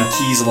mashing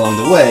keys along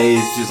the way.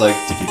 It's just like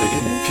pick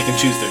and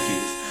choose their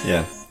keys.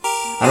 Yeah.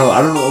 I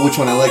don't know which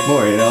one I like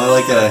more. You know, I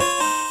like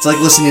it's like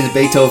listening to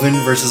Beethoven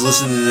versus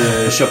listening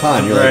to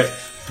Chopin. You're right. like.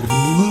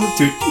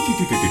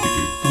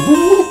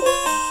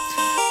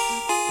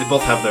 They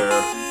both have their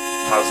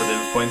positive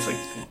points.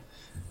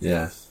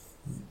 Yeah,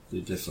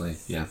 they definitely.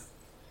 Yeah.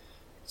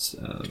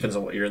 So, depends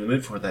on what you're in the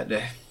mood for that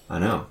day. I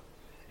know,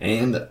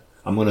 and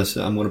I'm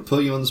gonna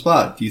put you on the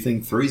spot. Do you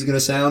think 3's gonna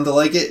sound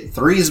like it?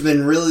 3 has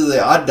been really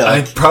the odd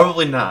duck.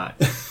 Probably not.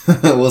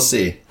 We'll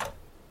see.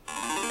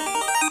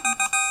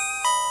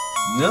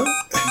 No,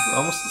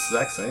 almost the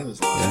exact same as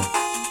last. Yeah.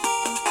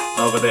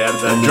 Oh, but they added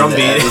that drum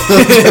beat.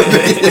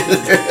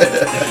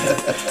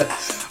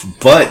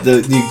 But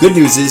the good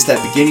news is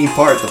that beginning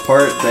part, the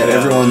part that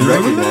everyone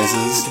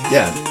recognizes,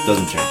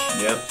 doesn't change.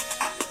 Yep.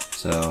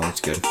 So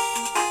it's good.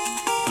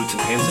 Boots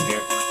and pants in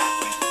here.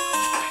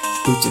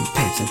 Boots and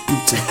pants and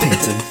boots and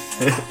pants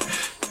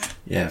and.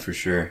 Yeah, for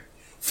sure.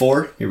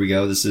 4. Here we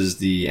go. This is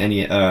the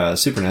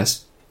Super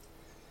NES.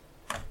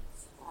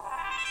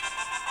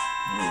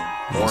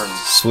 Horns.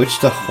 Switch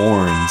to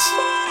horns.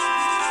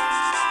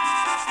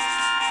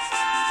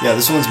 Yeah,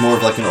 this one's more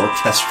of like an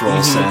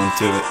orchestral sound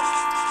to it.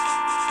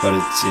 But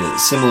it's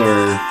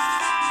similar.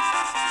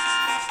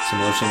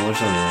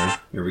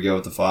 Here we go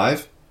with the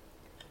 5.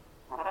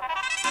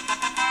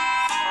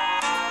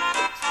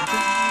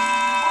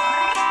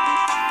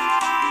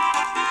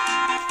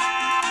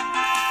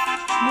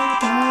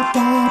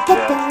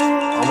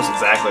 Yeah, almost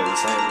exactly the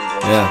same.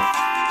 Yeah.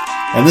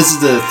 And this is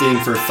the theme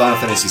for Final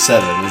Fantasy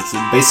VII. It's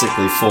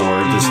basically 4,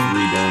 just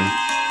redone.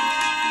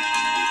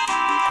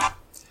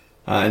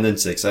 And then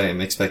 6. I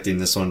am expecting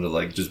this one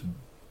to just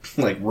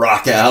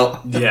rock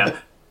out. Yeah.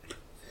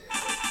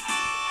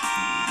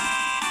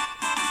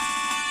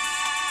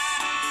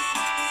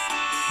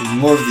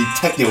 More of the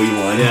techno-y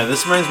one. Yeah,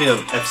 this reminds me of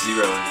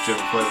F-Zero. Did you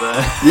ever play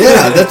that?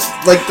 Yeah,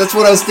 that's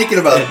what I was thinking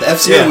about.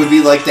 F-Zero would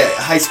be like that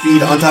high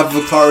speed on top of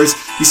a cars.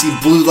 You see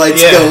blue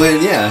lights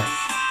going. Yeah.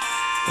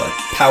 Like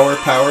power.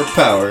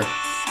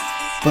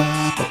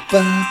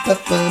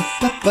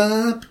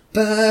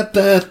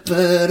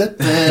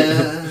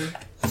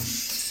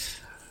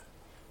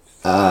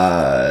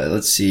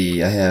 Let's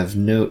see. I have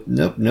no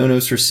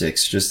notes for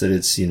 6. Just that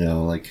it's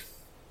like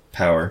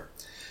power.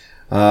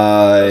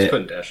 I was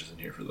putting dashes in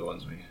here for the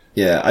ones we.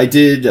 Yeah, I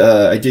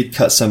did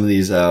cut some of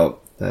these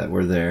out that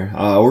were there.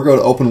 We're going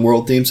to open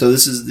world theme. So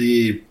this is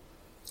the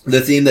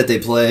theme that they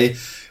play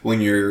when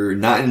you're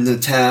not in the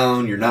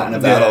town, you're not in a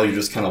battle, you're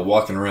just kind of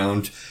walking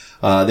around.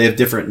 They have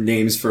different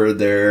names for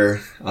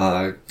their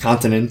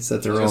continents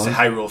that they're on. I was going to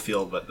say Hyrule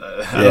Field, but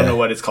I don't know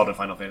what it's called in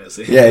Final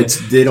Fantasy. Yeah,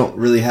 they don't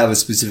really have a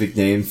specific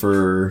name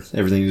for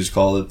everything. You just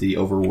call it the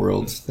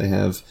overworld.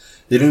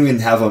 They don't even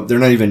have they're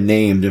not even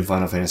named in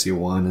Final Fantasy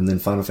 1, and then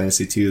Final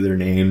Fantasy 2 they're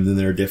named and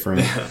they're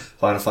different.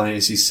 Final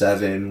Fantasy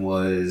 7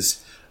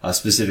 was a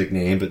specific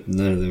name, but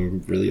none of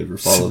them really ever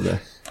followed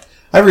that.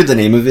 I read the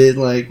name of it,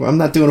 I'm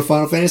not doing a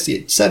Final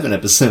Fantasy 7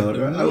 episode,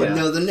 or I would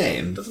know the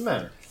name. Doesn't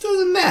matter.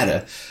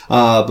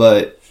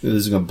 But this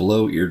is going to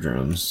blow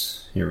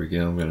eardrums. Here we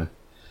go. I'm going to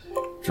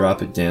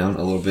drop it down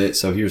a little bit.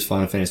 So here's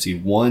Final Fantasy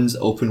 1's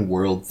open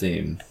world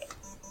theme.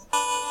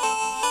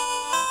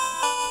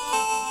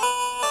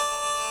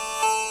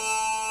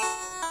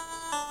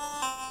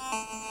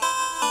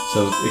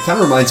 So it kind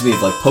of reminds me of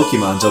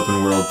Pokemon's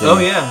open world theme. Oh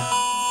yeah.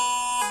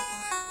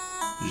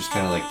 You're just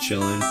kind of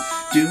chilling,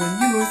 doing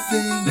your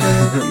thing,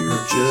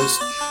 you're just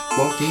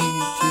walking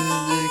to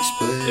the next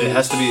place. It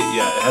has to be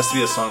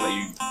a song that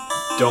you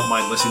don't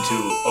mind listening to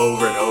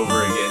over and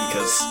over again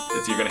because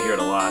you're going to hear it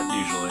a lot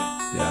usually.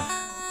 Yeah.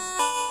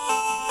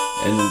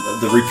 And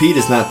the repeat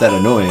is not that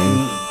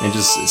annoying and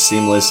just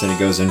seamless, and it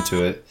goes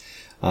into it.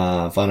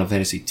 Final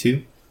Fantasy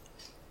 2.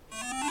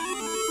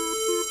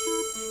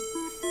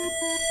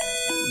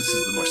 This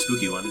is the more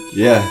spooky one.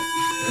 Yeah.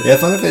 Yeah,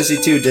 Final Fantasy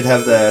 2 did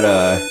have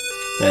that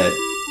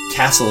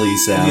castle-y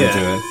sound to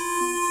it.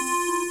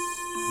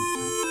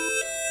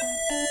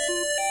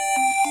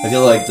 I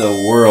feel like the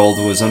world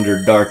was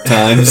under dark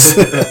times.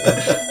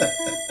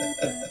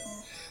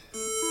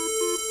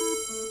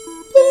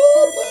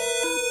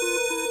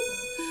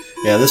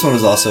 Yeah, this one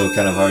was also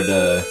kind of hard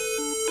to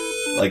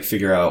like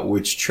figure out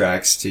which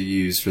tracks to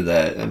use for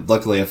that. And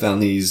luckily, I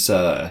found these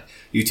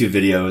YouTube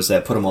videos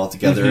that put them all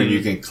together, and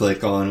you can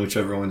click on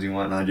whichever ones you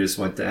want. And I just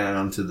went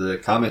down to the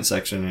comment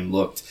section and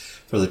looked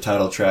for the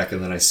title track,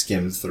 and then I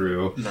skimmed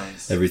through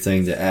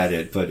everything to add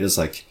it. But it's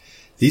like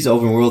these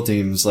open world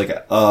themes, like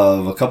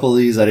a couple of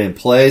these I didn't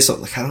play, so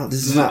like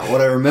this is not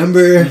what I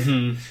remember.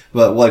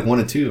 But like 1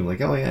 and 2, I'm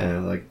like, oh yeah,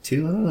 like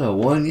 2, I don't know.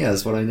 1, yeah,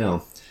 that's what I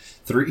know.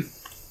 3.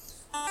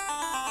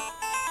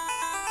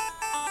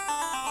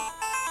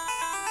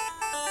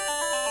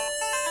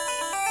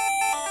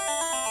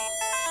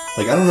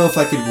 Like, I don't know if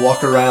I could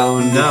walk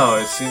around. No,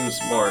 it seems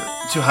more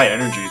too high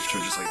energy for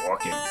just like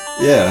walking.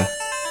 Yeah.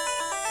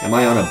 Am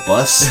I on a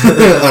bus?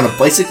 On a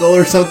bicycle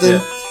or something?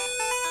 Yeah.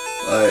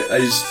 I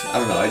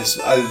don't know.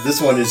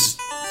 This one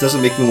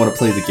doesn't make me want to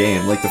play the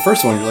game. Like, the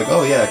first one, you're like,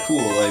 oh yeah, cool.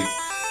 Like,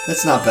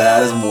 that's not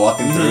bad as I'm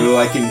walking through.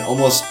 I can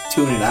almost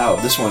tune it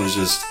out. This one is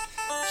just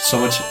so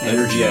much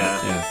energy.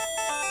 Yeah.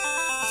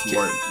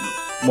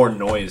 It's more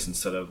noise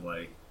instead of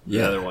like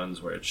the other ones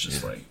where it's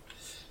just like.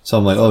 So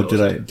I'm like, oh,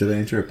 did I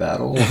enter a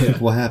battle?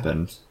 What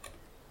happened?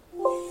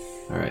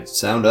 Alright,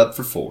 sound up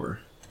for 4.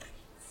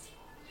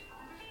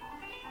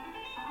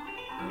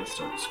 Oh, this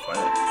starts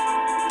quiet.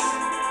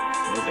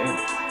 Oh, damn.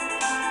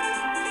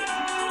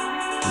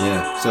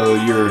 Yeah, so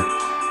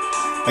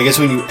I guess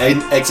when you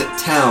exit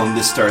town,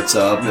 this starts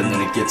up, and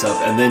then it gets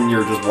up, and then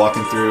you're just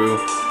walking through.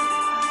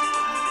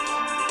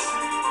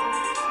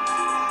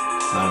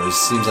 I don't know, it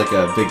seems like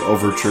a big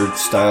overture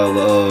style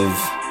of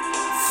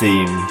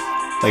theme.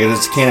 Like, I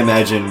just can't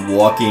imagine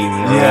walking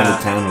around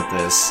the town with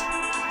this.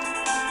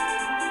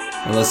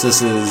 Unless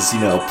this is,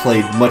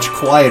 played much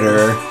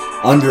quieter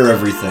under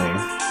everything.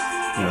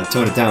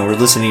 Tone it down. We're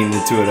listening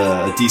to it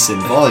at a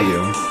decent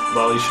volume.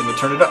 Well, you shouldn't have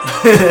turned it up.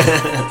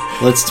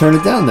 Let's turn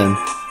it down then.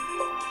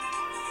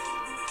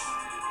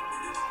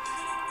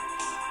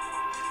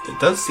 It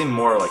does seem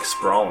more like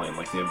sprawling,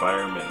 like the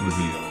environment would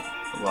be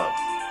a lot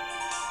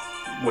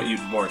what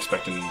you'd more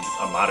expect in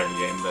a modern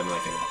game than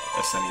like an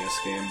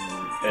SNES game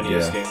or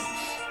NES game.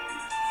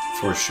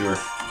 For sure.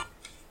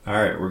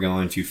 Alright, we're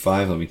going to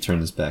 5. Let me turn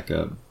this back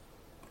up.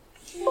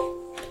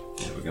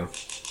 There we go.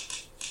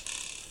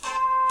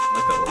 I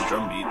like that little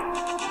drum beat.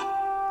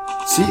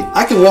 See,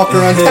 I can walk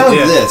around town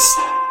with this.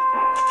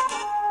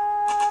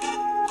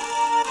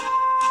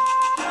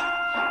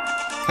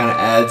 Kind of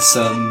adds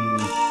some,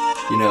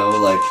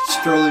 like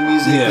strolling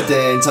music, but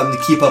then something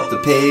to keep up the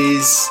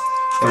pace.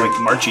 Or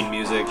like marching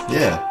music.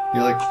 Yeah,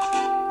 you're like,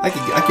 I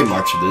can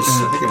march to this.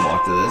 I can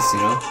walk to this,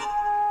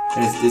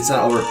 And it's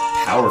not over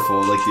powerful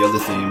like the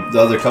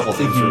other couple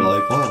themes were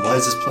like, wow, why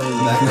is this playing in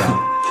the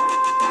background?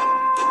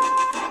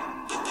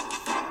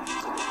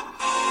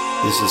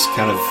 It's just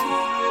kind of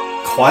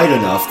quiet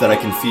enough that I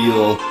can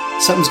feel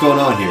something's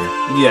going on here.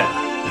 Yeah.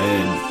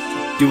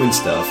 And doing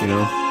stuff, You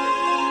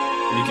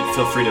can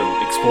feel free to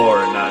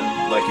explore and not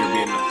like you're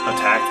being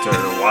attacked or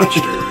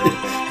watched or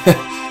anything.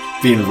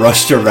 Being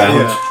rushed around.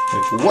 Yeah.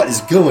 Like, what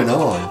is going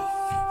on?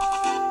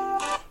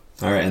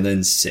 Alright, and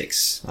then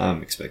 6.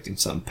 I'm expecting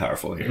something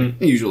powerful here.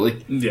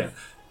 Usually. Yeah.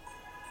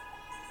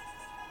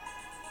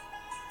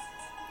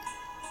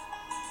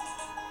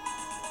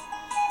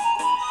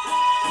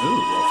 Ooh,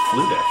 a little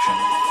flute action.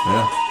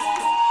 Yeah.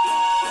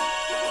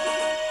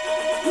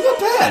 Not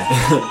bad.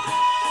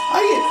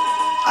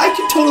 I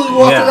can totally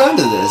walk around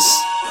to this.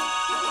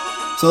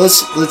 So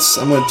let's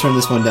I'm going to turn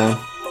this one down.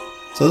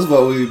 So this is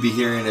what we would be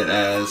hearing it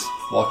as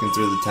walking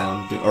through the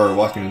town, or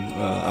walking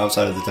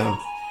outside of the town.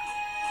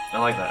 I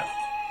like that.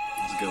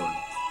 It's a good one.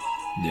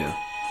 Yeah.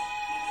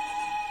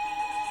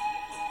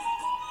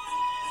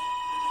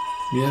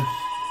 Yeah.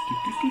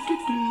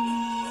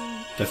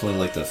 Definitely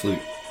like the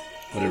flute.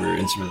 Whatever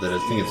instrument that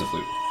is. I think it's a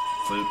flute.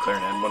 Flute,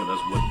 clarinet, one of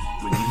those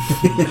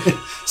wood.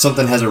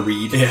 Something has a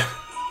reed. Yeah.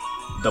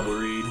 Double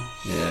reed.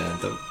 Yeah,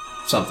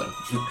 something.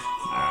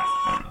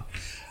 I don't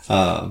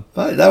know.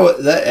 But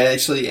that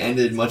actually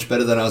ended much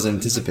better than I was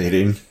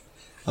anticipating.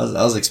 I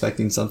was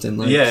expecting something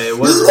like... Yeah, it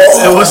was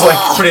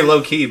like pretty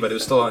low key, but it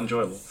was still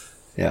enjoyable.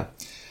 Yeah.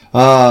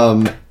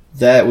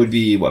 That would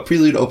be,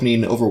 Prelude,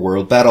 Opening,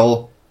 Overworld,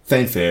 Battle,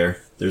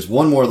 Fanfare. There's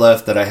one more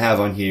left that I have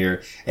on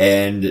here,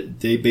 and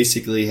they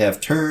basically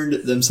have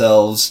turned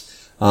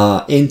themselves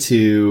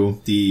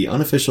into the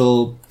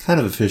unofficial, kind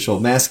of official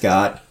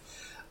mascot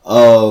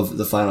of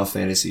the Final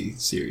Fantasy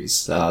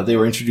series. They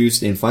were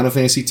introduced in Final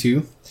Fantasy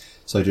II,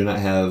 so I do not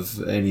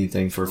have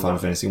anything for Final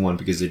Fantasy I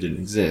because they didn't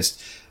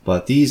exist.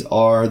 But these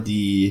are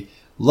the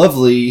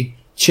lovely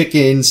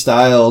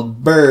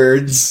chicken-styled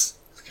birds.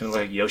 It's kind of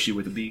like Yoshi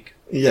with a beak.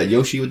 Yeah,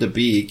 Yoshi with the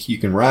beak. You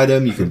can ride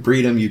them, you can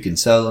breed them, you can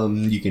sell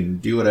them, you can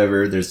do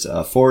whatever. There's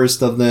a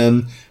forest of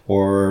them,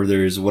 or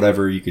there's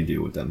whatever you can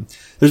do with them.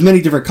 There's many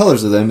different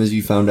colors of them, as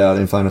you found out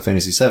in Final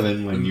Fantasy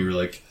VII when you were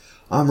like,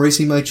 I'm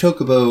racing my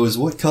chocobos.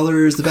 What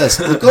color is the best?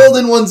 The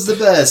golden one's the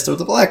best, or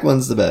the black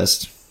one's the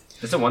best.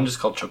 Isn't one just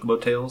called Chocobo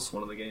Tales,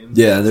 one of the games?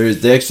 Yeah,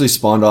 they actually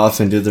spawned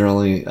off and did their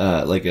only,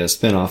 like a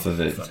spin-off of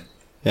it. Funny.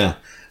 Yeah.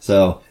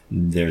 So,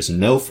 there's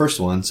no first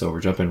one, so we're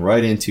jumping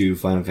right into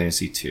Final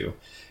Fantasy II.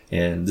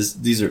 And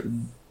these are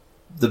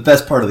the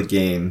best part of the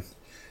game.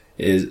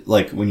 is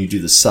like when you do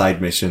the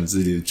side missions,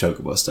 they do the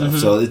chocobo stuff.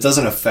 So it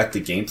doesn't affect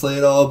the gameplay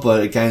at all,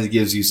 but it kind of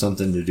gives you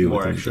something to do More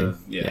with extra,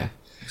 anything. yeah,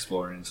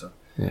 exploring and stuff.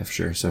 Yeah, for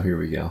sure. So here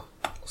we go.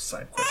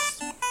 Side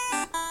quests.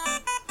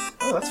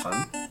 Oh, that's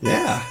fun.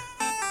 Yeah.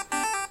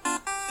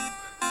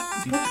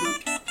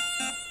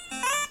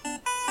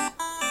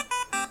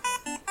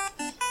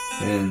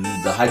 And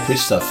the high pitch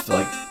stuff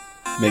like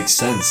makes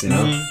sense, you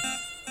know.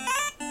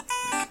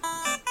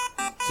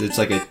 So it's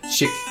like a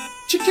chick.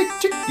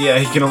 Yeah,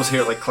 you can almost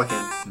hear it like clicking,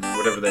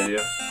 whatever they do.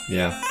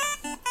 Yeah.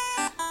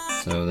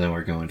 So then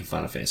we're going to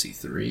Final Fantasy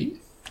 3.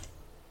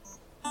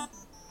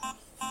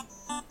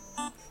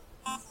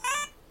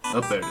 Oh,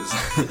 there it is.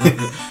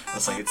 I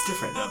was like, it's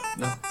different.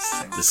 No, it's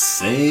the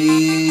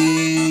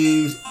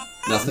same. The same.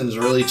 Nothing's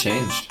really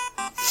changed.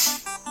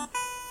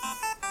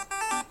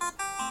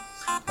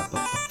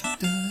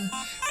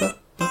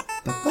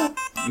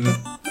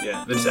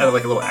 Yeah, they just added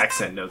like a little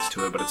accent notes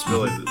to it, but it's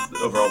really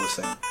overall the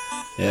same.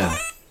 Yeah,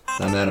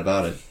 not mad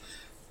about it.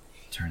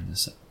 Turn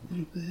this up a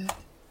little bit.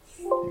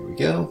 There we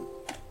go.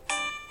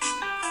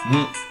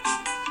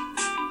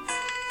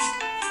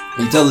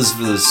 You can tell this is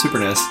for the Super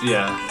NES.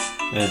 Yeah.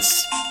 And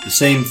it's the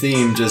same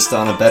theme, just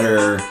on a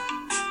better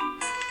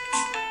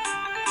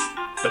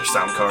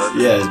sound card.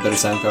 Yeah, it's better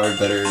sound card,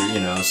 better,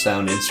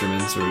 sound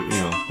instruments, or,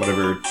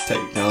 whatever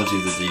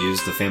technology that they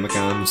use. The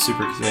Famicom,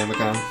 Super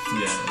Famicom.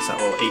 Yeah, it's that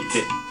little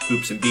 8-bit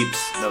boops and beeps.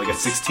 Now they got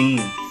 16.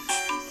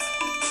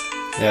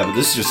 Yeah, but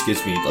this just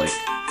gets me, like,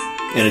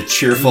 in a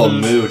cheerful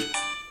mood.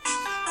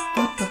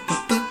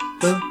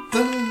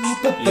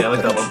 Yeah, I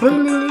like that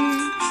one.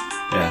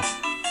 Yeah.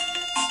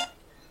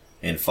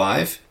 And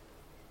 5?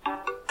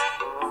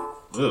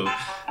 Ooh.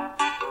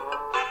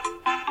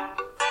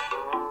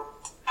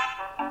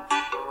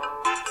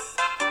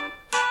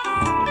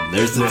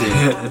 There's the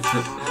theme.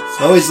 I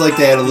always like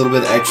to add a little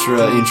bit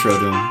extra intro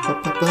to them.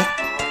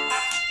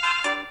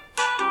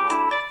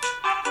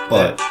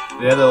 But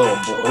they had a little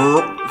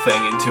blurp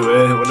thing into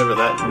it, whatever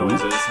that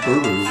noise is.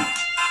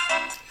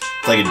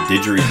 It's like a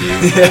didgeridoo.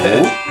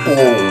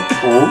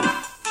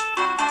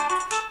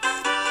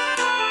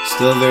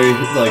 Still very,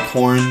 like,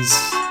 horns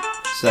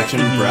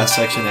section, brass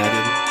section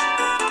added.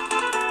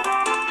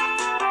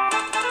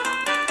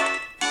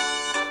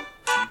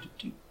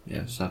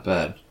 Yeah, it's not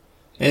bad.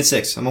 And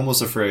 6. I'm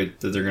almost afraid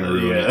that they're going to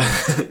ruin it.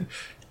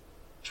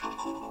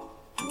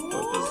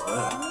 What was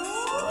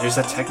that? Here's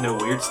that techno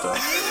weird stuff.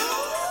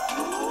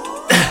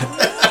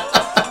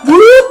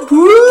 Whoop,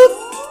 whoop.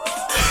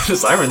 The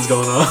siren's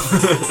going on.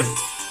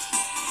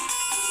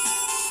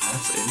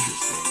 That's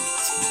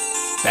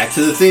interesting. Back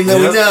to the theme that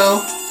we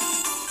know.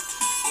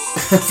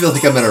 I feel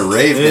like I'm at a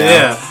rave now.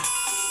 Yeah.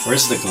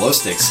 Where's the glow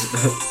sticks?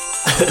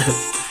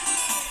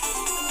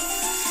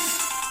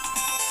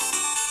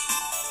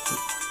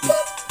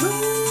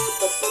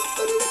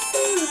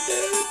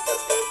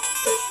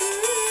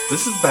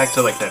 This is back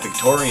to like that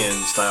Victorian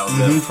style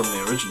bit from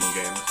the original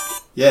games.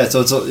 Yeah,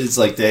 so it's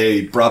like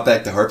they brought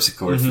back the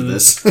harpsichord for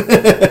this.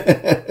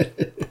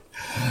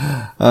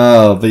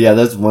 Oh, but yeah,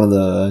 that's one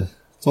of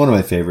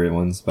my favorite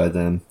ones by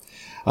them.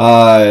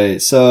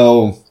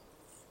 So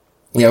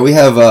yeah, we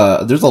have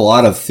there's a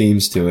lot of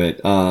themes to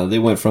it. They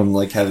went from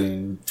like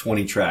having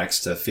 20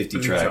 tracks to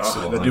 50 tracks.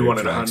 They do one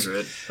at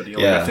 100, but you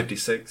only got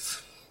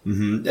 56.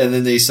 And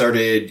then they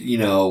started,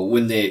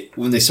 when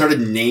they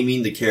started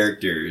naming the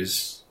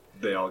characters,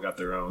 they all got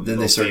their own. Then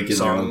they started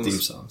getting their own theme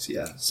songs.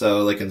 Yeah.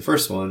 So like in the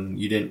first one,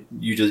 you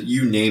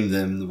named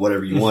them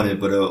whatever you wanted,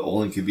 but it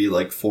only could be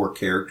like 4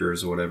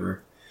 characters or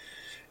whatever.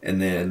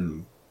 And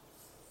then,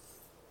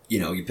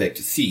 you picked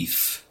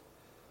Thief,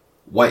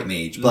 White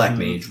Mage, Black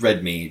Mage,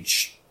 Red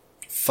Mage,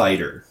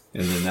 Fighter,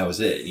 and then that was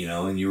it.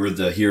 And you were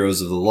the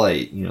heroes of the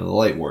light. The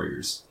Light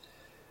Warriors.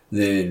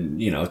 Then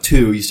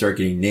 2, you start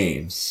getting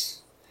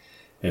names.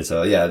 And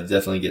so, yeah,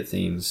 definitely get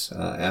themes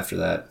after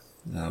that,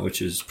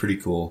 which is pretty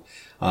cool.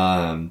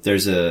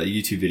 There's a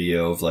YouTube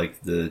video of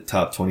like the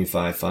top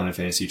 25 Final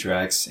Fantasy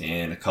tracks,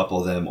 and a couple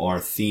of them are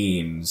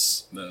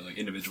themes. Like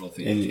individual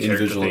themes.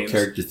 Individual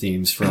character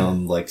themes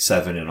from like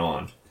 7 and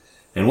on.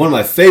 And one of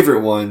my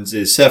favorite ones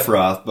is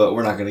Sephiroth, but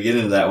we're not going to get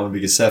into that one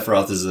because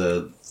Sephiroth is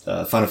a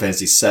Final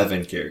Fantasy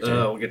 7 character.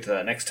 We'll get to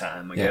that next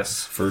time, I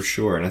guess. For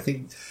sure. And I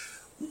think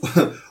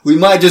we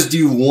might just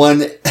do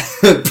one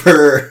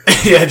per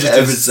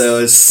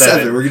episode.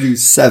 7. We're going to do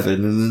 7,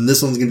 and then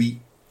this one's going to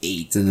be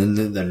 8, and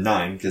then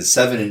 9, because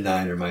 7 and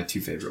 9 are my 2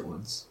 favorite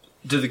ones.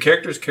 Do the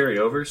characters carry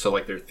over, so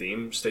like their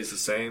theme stays the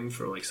same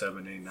for like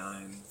 7, 8,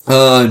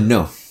 9?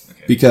 No.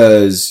 Okay.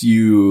 Because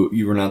you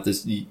were not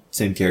the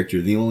same character.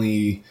 The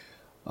only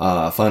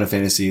Final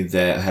Fantasy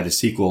that had a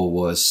sequel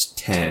was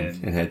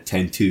 10. And had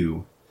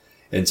 10-2.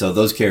 And so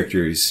those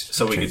characters...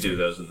 So we could do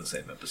those in the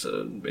same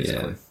episode,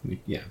 basically.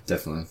 Yeah,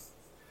 definitely.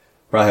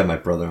 Probably have my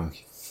brother on.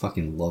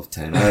 Fucking love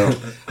 10. I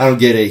don't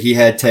get it. He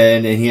had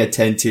 10 and he had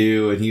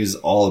 10-2 and he was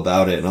all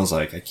about it, and I was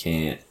like, I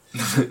can't.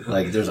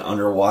 Like, there's an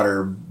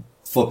underwater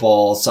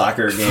football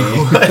soccer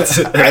game.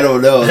 I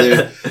don't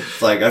know.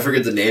 Like, I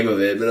forget the name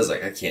of it, but I was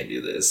like, I can't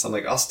do this. I'm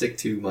like, I'll stick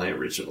to my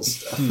original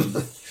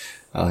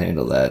stuff. I'll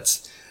handle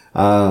that.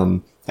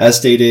 as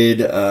stated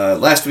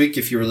last week,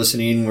 if you were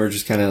listening, we're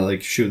just kind of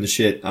like shooting the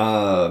shit.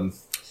 Final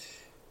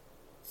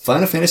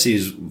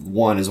Fantasy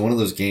 1 is one of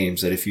those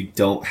games that if you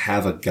don't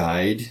have a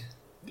guide,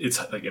 it's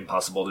like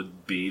impossible to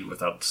beat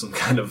without some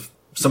kind of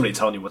somebody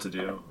telling you what to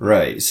do.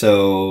 Right.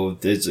 So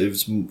it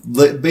was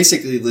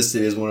basically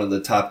listed as one of the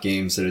top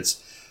games that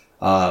it's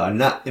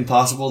not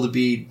impossible to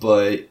beat,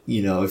 but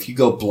if you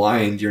go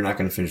blind, you're not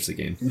going to finish the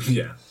game.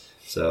 Yeah.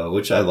 So,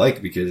 which I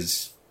like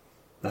because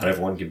not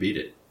everyone can beat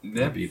it.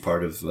 Yeah. Be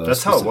part of.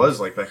 That's how it was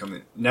like back on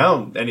the.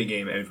 Now any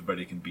game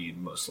everybody can beat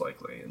most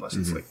likely, unless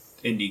it's like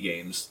indie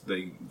games.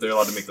 They're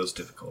allowed to make those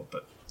difficult,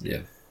 but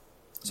yeah.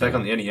 Back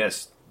on the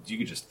NES, you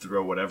could just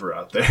throw whatever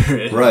out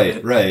there.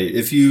 Right.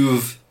 If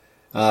you've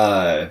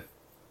have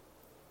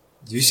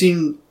you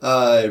seen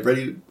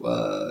Ready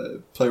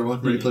Player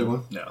One? Ready Player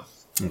One? No.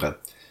 Okay.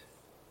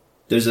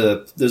 There's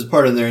a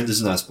part in there. This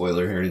is not a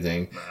spoiler or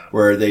anything,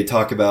 where they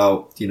talk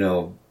about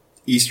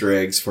Easter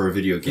eggs for a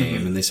video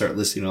game, and they start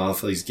listing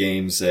off these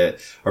games that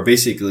are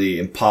basically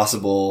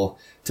impossible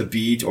to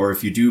beat, or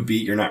if you do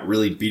beat, you're not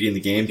really beating the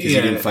game because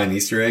you didn't find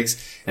Easter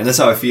eggs. And that's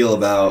how I feel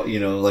about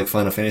like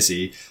Final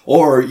Fantasy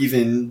or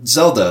even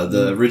Zelda,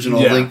 the original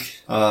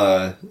Link.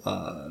 Not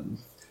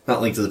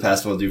Link to the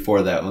Past, but we'll do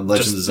before that one.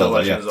 Legend of Zelda.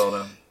 Legend of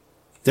Zelda.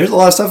 There's a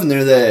lot of stuff in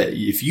there that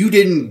if you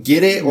didn't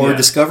get it or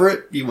discover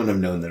it, you wouldn't have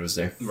known that it was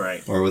there.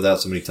 Right. Or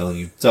without somebody telling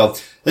you. So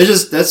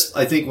that's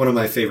I think one of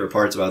my favorite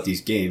parts about these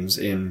games.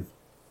 In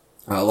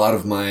a lot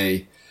of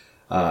my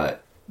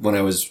when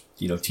I was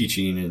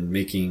teaching and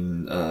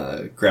making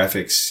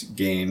graphics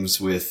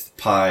games with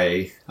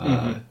Pi,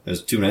 it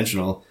was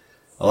 2-dimensional.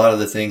 A lot of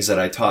the things that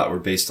I taught were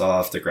based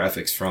off the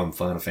graphics from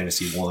Final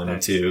Fantasy 1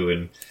 and 2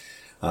 and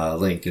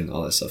Link and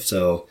all that stuff.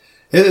 So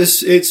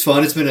it's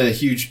fun. It's been a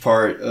huge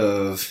part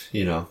of,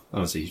 I don't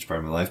want to say a huge part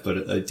of my life,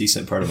 but a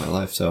decent part of my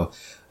life. So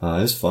it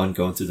was fun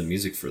going through the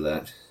music for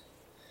that.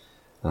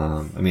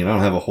 I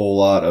don't have a whole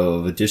lot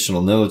of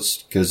additional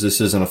notes because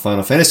this isn't a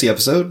Final Fantasy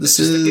episode. This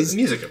is a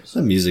music episode.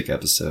 A music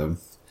episode.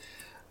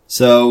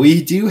 So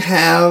we do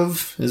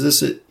have,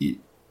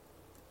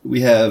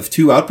 we have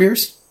 2 out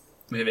beers?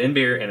 We have in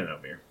beer and an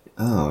out beer.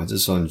 Oh,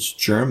 this one's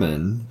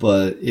German,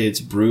 but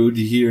it's brewed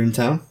here in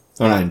town?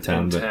 Oh, not in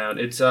town,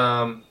 It's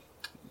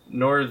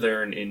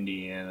northern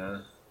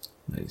Indiana.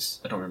 Nice.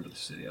 I don't remember the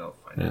city. I'll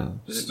find out.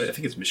 I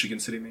think it's Michigan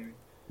City, maybe.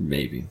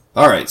 Maybe.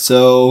 All right.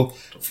 So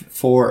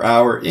for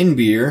our in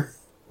beer,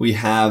 we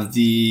have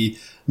the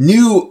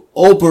new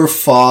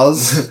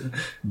Oberpfalz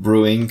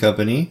Brewing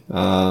Company.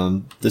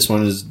 This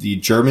one is the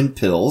German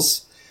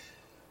Pils.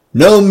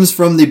 Gnomes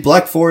from the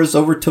Black Forest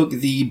overtook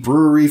the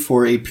brewery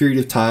for a period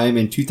of time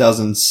in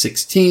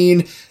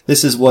 2016.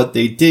 This is what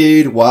they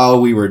did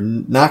while we were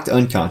knocked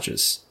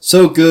unconscious.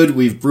 So good,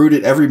 we've brewed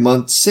it every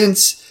month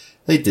since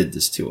they did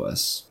this to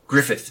us.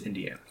 Griffith,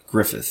 Indiana.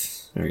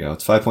 Griffith. There we go.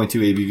 It's 5.2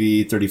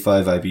 ABV,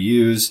 35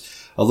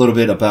 IBUs. A little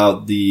bit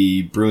about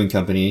the brewing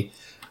company.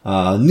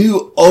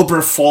 New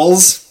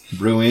Oberpfalz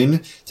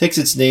Brewing takes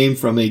its name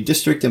from a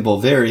district in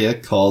Bavaria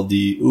called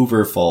the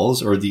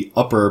Oberpfalz, or the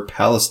Upper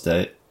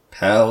Palatine?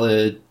 I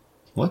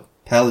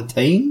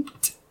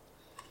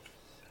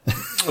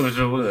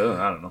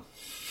don't know.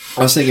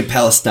 I was thinking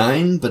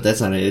Palestine, but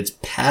that's not it. It's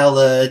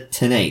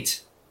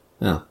Palatinate.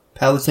 Oh,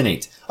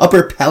 Palatinate.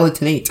 Upper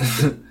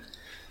Palatinate.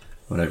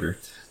 Whatever.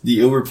 The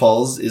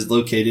Oberpfalz is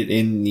located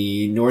in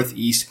the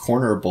northeast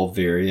corner of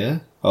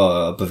Bavaria,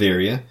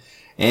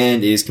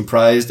 and is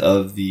comprised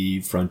of the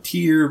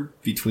frontier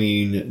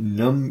between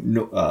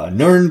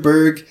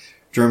Nuremberg,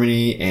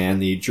 Germany,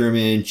 and the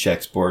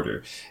German-Czech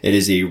border. It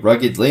is a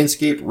rugged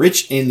landscape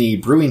rich in the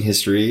brewing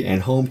history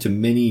and home to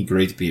many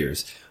great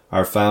beers.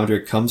 Our founder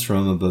comes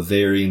from a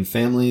Bavarian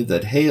family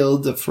that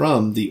hailed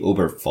from the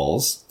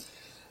Oberpfalz.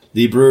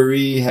 The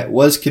brewery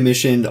was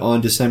commissioned on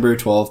December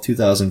 12,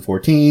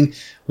 2014.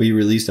 We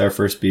released our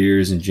first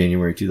beers in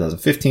January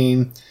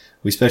 2015.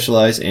 We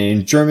specialize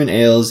in German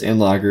ales and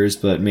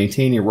lagers, but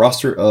maintain a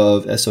roster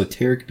of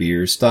esoteric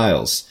beer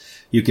styles.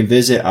 You can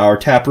visit our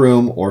tap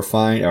room or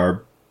find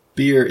our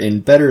beer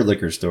in better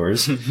liquor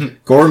stores,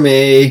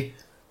 gourmet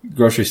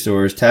grocery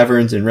stores,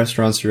 taverns, and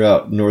restaurants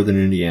throughout northern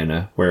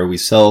Indiana, where we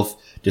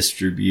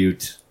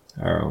self-distribute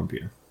our own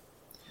beer.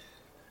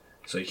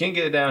 So you can't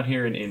get it down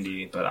here in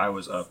Indy, but I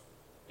was up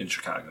in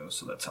Chicago,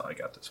 so that's how I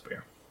got this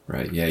beer.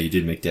 Right, yeah, you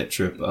did make that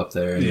trip up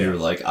there, and you were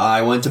like,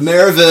 I went to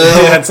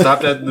Maryville! Yeah, I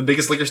stopped at the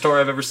biggest liquor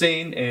store I've ever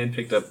seen, and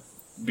picked up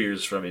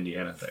beers from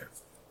Indiana there.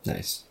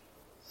 Nice.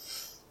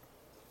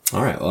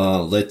 All right,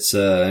 well, let's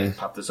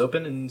pop this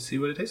open and see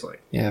what it tastes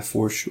like. Yeah,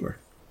 for sure.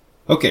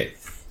 Okay,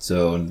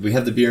 so we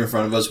have the beer in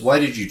front of us. Why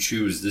did you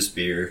choose this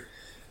beer?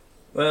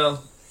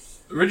 Well,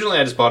 originally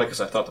I just bought it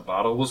because I thought the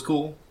bottle was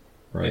cool.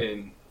 Right.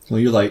 And well,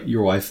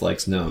 your wife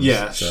likes gnomes.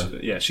 Yeah, so.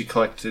 she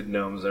collected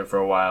gnomes there for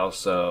a while,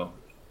 so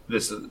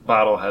this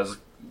bottle has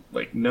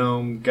like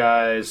gnome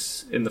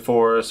guys in the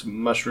forest,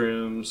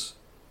 mushrooms.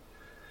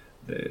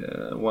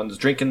 The one's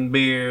drinking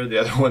beer, the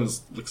other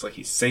one's looks like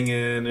he's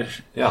singing.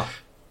 Yeah.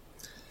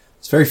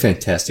 It's very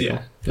fantastical.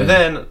 Yeah. And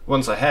then,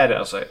 once I had it, I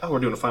was like, oh, we're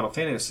doing a Final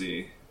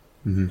Fantasy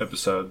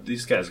episode.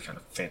 These guys are kind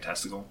of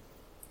fantastical.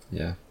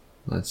 Yeah,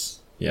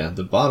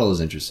 the bottle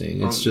is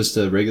interesting. It's just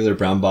a regular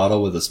brown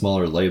bottle with a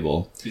smaller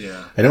label.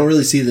 Yeah. I don't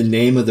really see the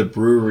name of the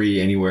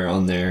brewery anywhere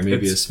on there.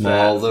 Maybe It's a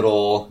small that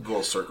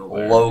little circle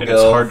there. logo. And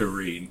it's hard to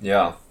read.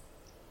 Yeah.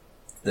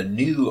 The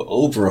new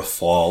Obra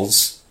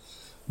Falls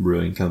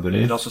Brewing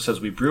Company. It also says,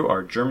 we brew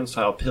our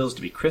German-style pills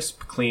to be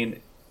crisp,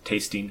 clean,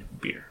 tasting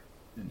beer.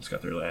 And it's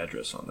got their little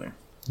address on there.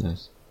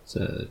 Nice. It's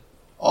a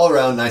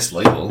all-around nice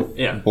label.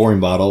 Yeah. Boring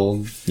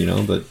bottle,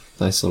 but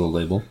nice little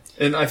label.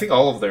 And I think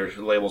all of their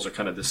labels are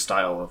kind of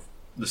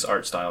this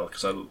art style,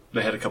 because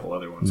they had a couple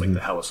other ones, like the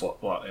Hellas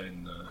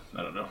and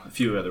I don't know, a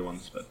few other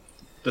ones, but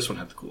this one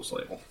had the coolest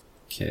label.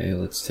 Okay,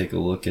 let's take a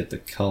look at the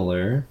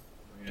color.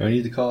 Do I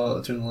need to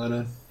turn the light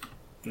on?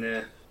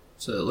 Nah.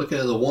 So looking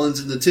at the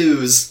 1s and the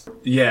 2s.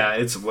 Yeah,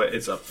 it's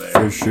up there.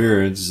 For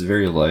sure, it's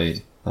very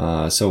light.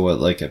 So what,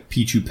 like a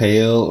Pichu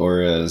Pale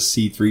or a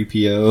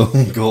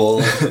C3PO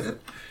Gold?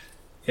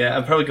 Yeah,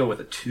 I'd probably go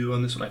with a 2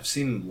 on this one. I've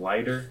seen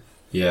lighter.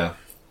 Yeah.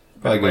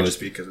 Probably Probably might go just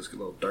be because it's a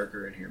little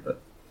darker in here, but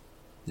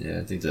Yeah,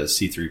 I think the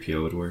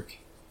C3PO would work.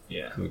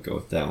 yeah. I would go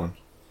with that one.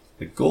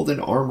 The golden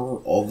armor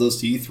of the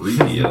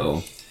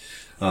C3PO.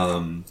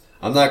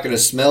 I'm not going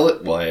to smell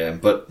it. Well, I am.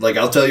 But,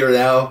 I'll tell you right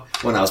now,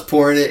 when I was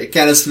pouring it, it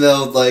kind of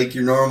smelled like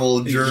your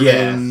normal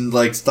German,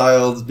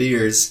 styled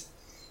beers.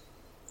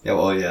 Yeah,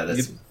 well, yeah,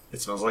 that's... It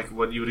smells like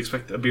what you would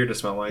expect a beer to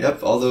smell like.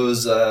 Yep, all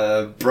those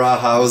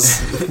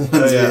Brauhaus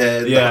ones you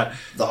had. Yeah.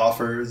 The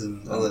Hoffers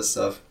and all that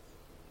stuff.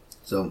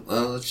 So,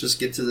 let's just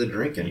get to the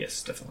drinking.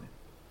 Yes, definitely.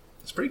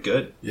 It's pretty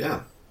good.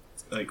 Yeah.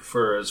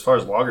 For as far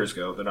as lagers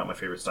go, they're not my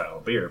favorite style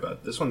of beer,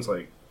 but this one's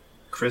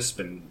crisp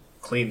and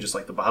clean, just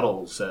like the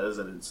bottle says,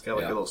 and it's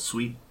got a little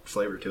sweet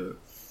flavor to it.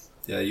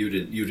 Yeah,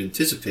 you'd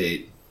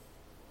anticipate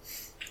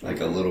a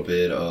little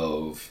bit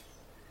of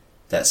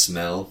that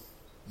smell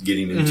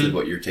getting into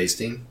what you're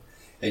tasting,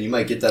 and you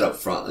might get that up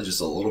front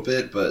just a little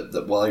bit,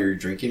 but while you're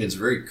drinking, it's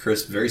very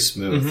crisp, very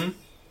smooth.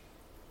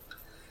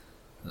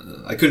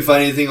 I couldn't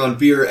find anything on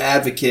Beer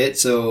Advocate,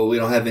 so we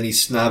don't have any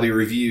snobby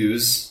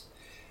reviews.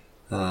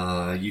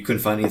 You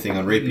couldn't find anything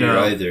on Rate Beer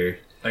either.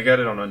 I got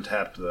it on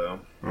Untapped, though.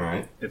 All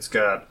right. It's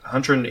got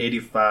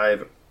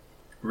 185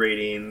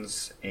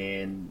 ratings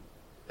and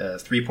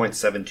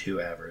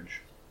 3.72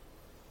 average.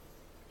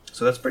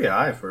 So that's pretty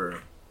high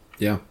for...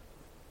 Yeah.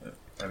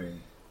 I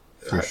mean...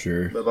 For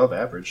sure. Above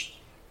average.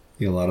 I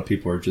think a lot of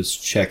people are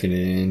just checking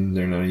in.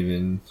 They're not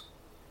even...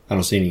 I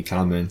don't see any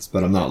comments,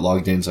 but I'm not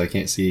logged in, so I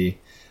can't see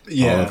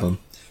all of them.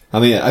 I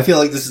mean, I feel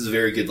like this is a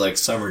very good,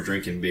 summer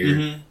drinking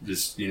beer.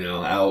 Just,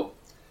 out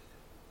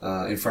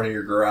in front of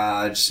your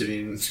garage,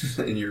 sitting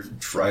in your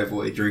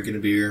driveway drinking a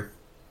beer.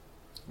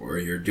 Or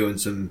you're doing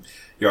some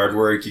yard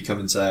work, you come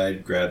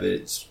inside, grab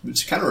it.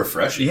 It's kind of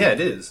refreshing. Yeah, it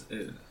is.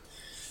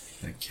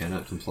 I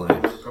cannot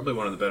complain. Probably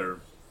one of the better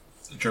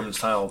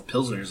German-style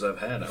Pilsners I've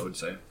had, I would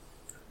say.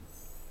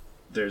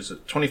 There's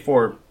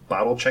 24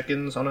 bottle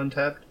check-ins on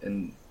Untapped,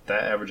 and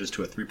that averages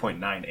to a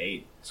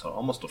 3.98, so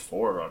almost a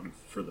 4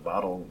 for the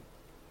bottle.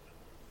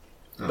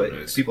 Oh, but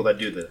nice. People that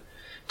do the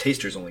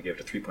tasters only give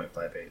it a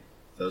 3.58,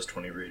 those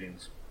 20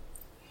 ratings.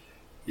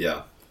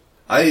 Yeah.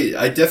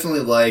 I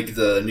definitely like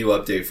the new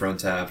update for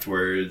Untapped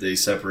where they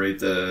separate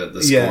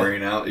the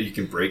scoring out. You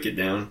can break it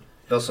down.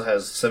 It also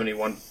has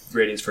 71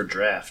 ratings for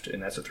draft,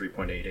 and that's a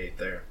 3.88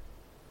 there.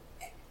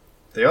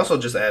 They also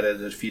just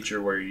added a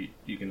feature where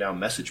you can now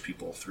message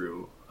people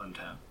through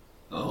Untapped.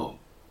 Oh.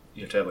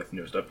 You have to have the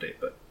newest update,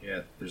 but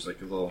yeah, there's a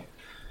little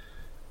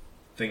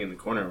thing in the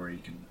corner where you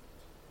can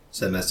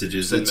send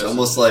messages. Send it's messages.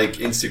 Almost like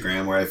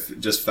Instagram where I've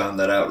just found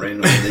that out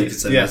randomly that you can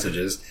send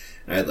messages.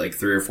 And I had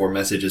 3 or 4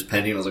 messages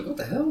pending. I was like, what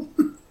the hell?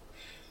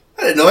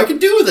 I didn't know I could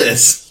do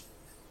this.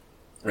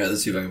 All right,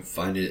 let's see if I can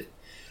find it.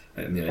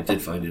 I mean, I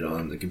did find it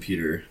on the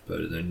computer,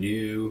 but the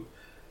new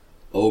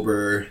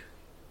Ober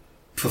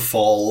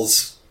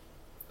Falls.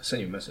 I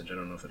sent you a message. I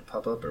don't know if it'll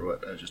pop up or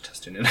what. I was just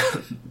testing it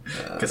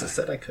because I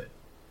said I could.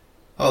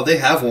 Oh, they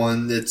have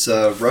one that's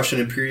Russian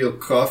Imperial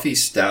Coffee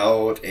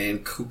Stout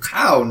and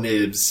cacao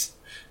nibs.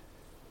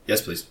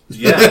 Yes, please.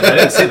 Yeah, I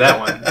didn't see that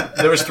one.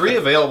 There was 3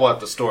 available at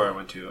the store I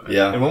went to.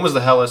 Yeah. And one was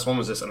the Hellas, one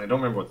was this, and I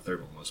don't remember what the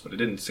third one was, but it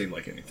didn't seem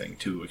like anything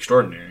too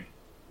extraordinary.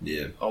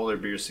 Yeah. All their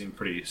beers seem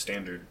pretty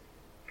standard.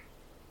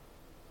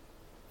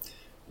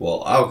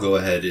 Well, I'll go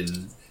ahead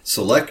and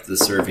select the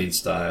serving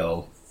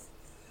style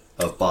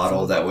of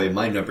bottle. That way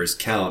my numbers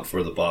count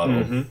for the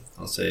bottle. Mm-hmm.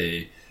 I'll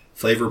say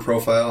flavor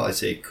profile. I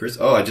say Chris.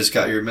 Oh, I just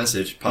got your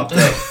message. Popped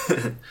up.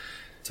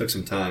 Took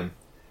some time.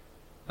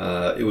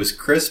 It was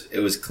crisp. It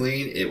was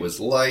clean. It was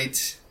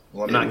light.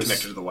 Well, I'm not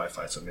connected to the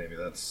Wi-Fi, so maybe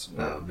that's...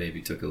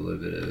 maybe took a little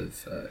bit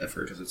of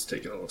effort. Because it's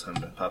taking a little time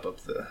to pop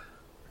up the...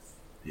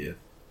 Yeah.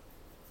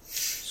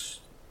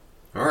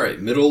 All right,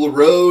 middle of the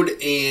road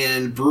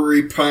and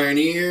Brewery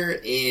Pioneer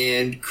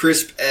and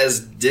Crisp as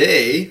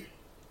Day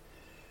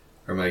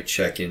are my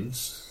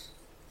check-ins.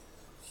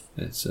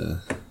 It's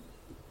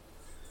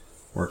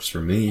works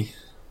for me.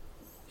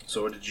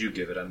 So what did you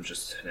give it? I'm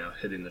just now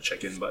hitting the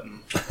check-in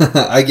button.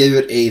 I gave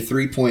it a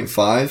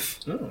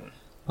 3.5.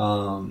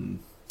 Oh.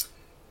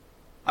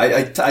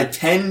 I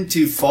tend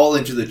to fall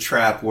into the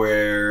trap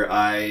where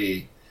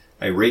I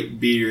rate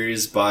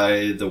beers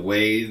by the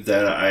way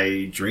that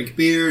I drink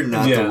beer,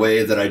 not the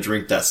way that I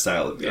drink that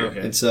style of beer. Okay.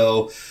 And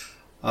so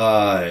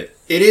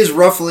it is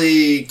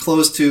roughly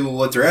close to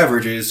what their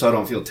average is, so I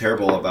don't feel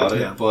terrible about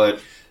it. Yeah. But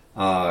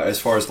as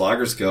far as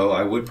lagers go,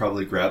 I would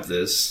probably grab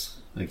this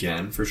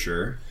again for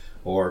sure.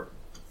 Or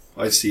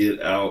I see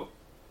it out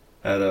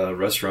at a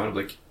restaurant, I'm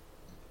like,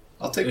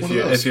 I'll take one of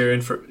those. If you're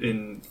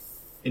in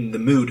the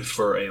mood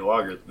for a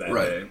lager that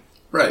day.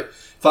 Right.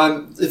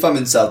 If I'm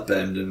in South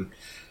Bend and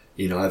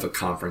I have a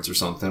conference or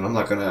something, I'm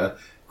not gonna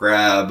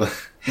grab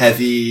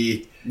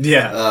heavy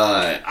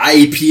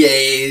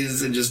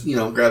IPAs and just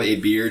grab a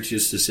beer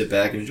just to sit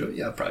back and enjoy.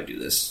 Yeah, I'll probably do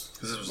this.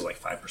 Because this was like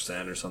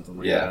 5% or something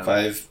like that. Yeah,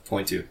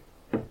 5.2.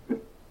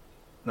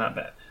 Not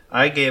bad.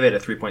 I gave it a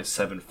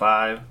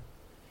 3.75.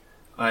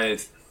 I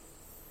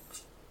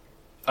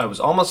was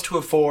almost to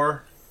a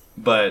 4,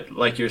 but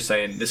like you're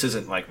saying, this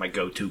isn't like my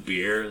go-to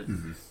beer,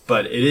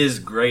 but it is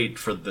great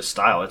for the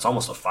style. It's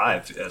almost a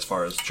 5 as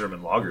far as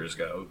German lagers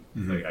go.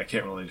 Like, I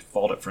can't really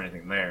fault it for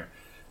anything there,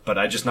 but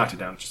I just knocked it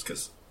down just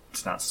because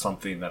it's not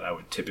something that I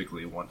would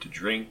typically want to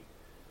drink.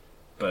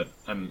 But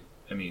I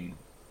mean,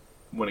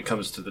 when it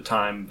comes to the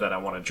time that I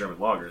want a German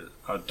lager,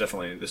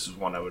 this is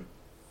one I would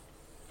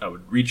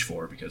reach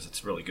for because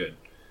it's really good.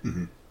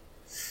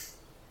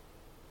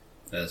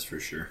 That's for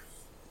sure.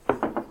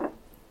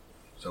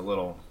 It's a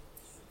little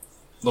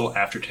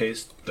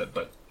aftertaste,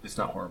 but it's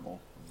not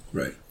horrible.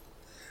 Right.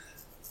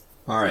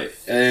 All right,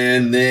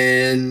 and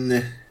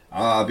then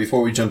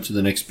before we jump to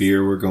the next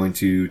beer, we're going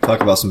to talk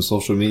about some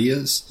social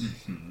medias.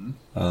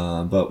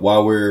 But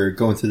while we're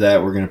going through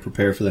that, we're going to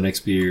prepare for the next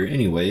beer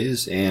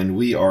anyways, and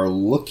we are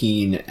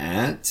looking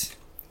at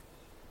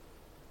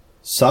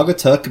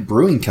Saugatuck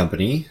Brewing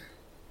Company,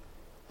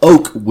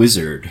 Oak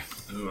Wizard.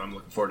 Ooh, I'm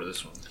looking forward to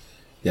this one.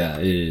 Yeah,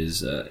 it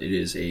is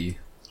a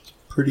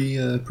pretty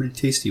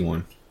tasty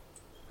one.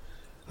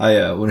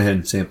 I went ahead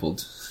and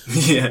sampled.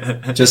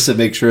 Yeah. Just to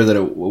make sure that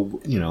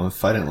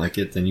if I didn't like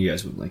it, then you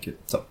guys wouldn't like it.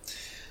 So,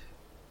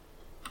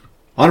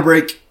 on a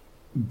break.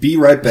 Be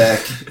right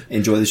back.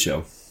 Enjoy the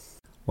show.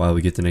 While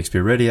we get the next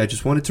beer ready, I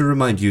just wanted to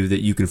remind you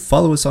that you can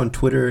follow us on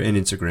Twitter and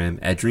Instagram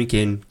at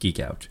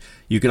DrinkInGeekOut.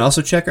 You can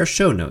also check our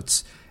show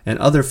notes and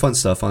other fun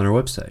stuff on our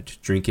website,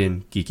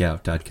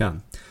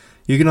 drinkingeekout.com.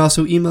 You can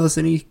also email us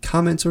any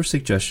comments or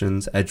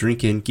suggestions at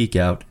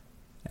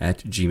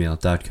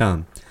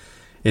drinkingeekout@gmail.com.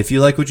 If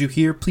you like what you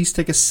hear, please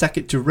take a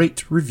second to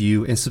rate,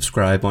 review, and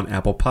subscribe on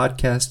Apple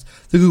Podcasts,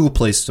 the Google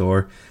Play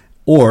Store,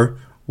 or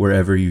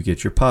wherever you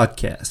get your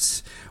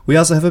podcasts. We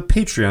also have a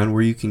Patreon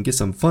where you can get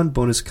some fun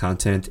bonus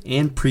content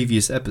and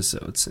previous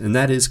episodes, and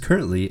that is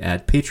currently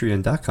at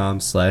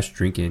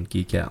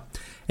patreon.com/drinkingeekout.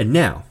 And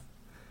now,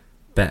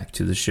 back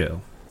to the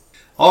show.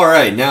 All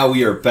right, now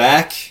we are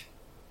back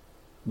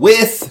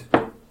with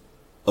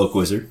Oak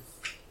Wizard.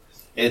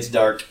 It's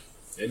dark.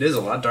 It is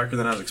a lot darker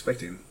than I was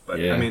expecting, but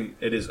yeah. I mean,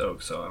 it is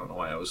oak, so I don't know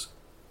why I was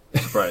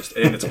surprised.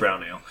 And it's a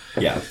brown ale.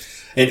 Yeah.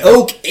 An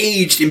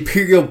oak-aged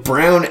imperial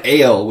brown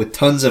ale with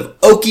tons of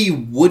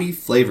oaky, woody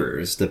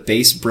flavors. The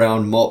base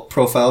brown malt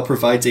profile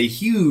provides a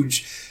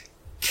huge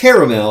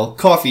caramel,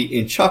 coffee,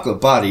 and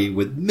chocolate body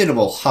with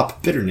minimal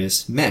hop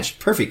bitterness matched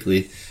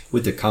perfectly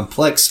with the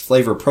complex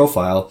flavor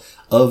profile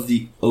of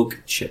the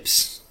oak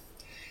chips.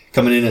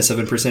 Coming in at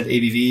 7%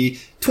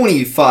 ABV,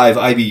 25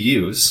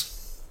 IBUs.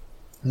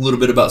 A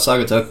little bit about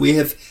Saugatuck. We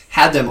have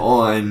had them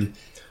on,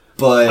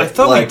 but I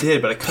thought we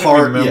did, but I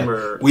couldn't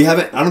remember. Yeah. We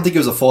haven't. I don't think it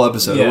was a full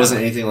episode. Yeah. It wasn't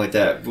anything like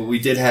that. But we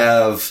did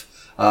have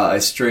a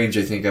strange.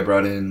 I think I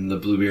brought in the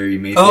blueberry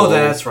maple. Oh,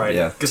 that's right.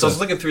 Yeah, because I was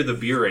looking through the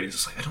beer ratings.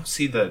 It's like I don't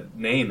see the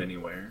name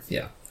anywhere.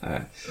 Yeah, all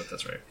right. But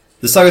that's right.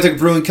 The Saugatuck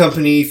Brewing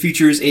Company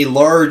features a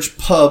large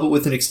pub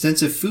with an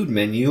extensive food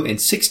menu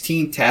and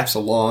 16 taps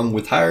along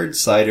with hard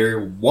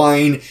cider,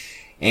 wine,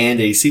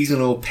 and a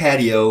seasonal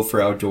patio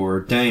for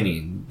outdoor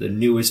dining. The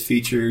newest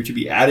feature to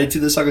be added to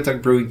the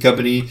Saugatuck Brewing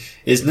Company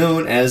is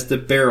known as the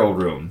Barrel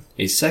Room,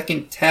 a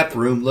second tap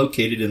room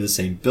located in the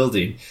same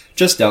building,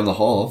 just down the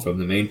hall from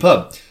the main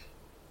pub.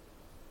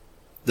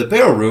 The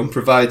Barrel Room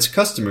provides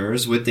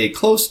customers with a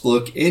close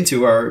look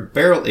into our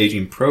barrel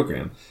aging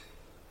program,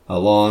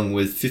 along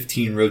with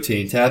 15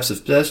 rotating taps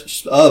of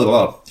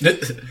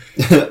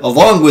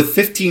along with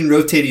 15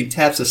 rotating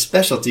taps of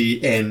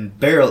specialty and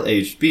barrel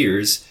aged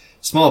beers,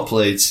 small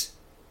plates,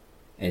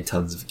 and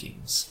tons of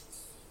games.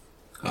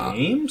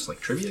 Games? Like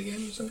trivia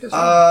games, I'm guessing?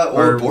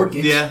 Or board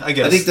games. Yeah, I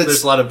guess. I think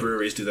there's a lot of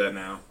breweries do that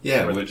now.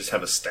 Yeah. Where they just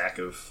have a stack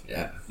of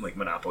like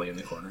Monopoly in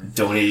the corner.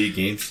 Donated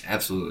games.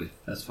 Absolutely.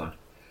 That's fun.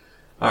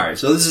 Alright,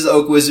 so this is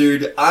Oak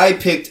Wizard. I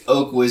picked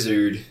Oak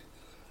Wizard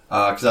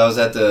because I was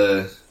at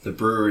the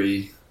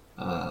brewery.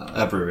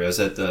 Not brewery, I was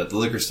at the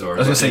liquor store. I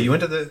was going to say, you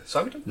went to the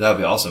Saugatuck? That would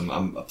be awesome.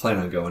 I'm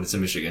planning on going. It's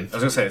in Michigan. I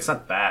was going to say, it's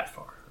not that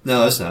far.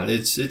 No, it's not.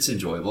 It's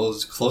enjoyable.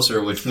 It's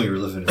closer when we were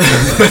living in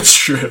That's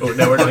true.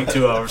 Now we're like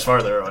 2 hours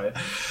farther away.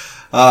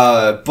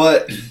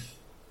 But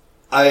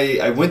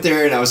I went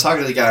there and I was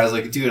talking to the guy. I was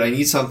like, dude, I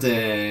need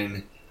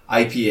something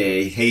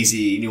IPA,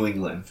 hazy, New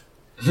England.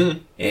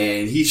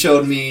 And he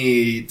showed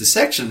me the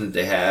section that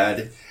they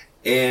had,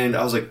 and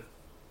I was like,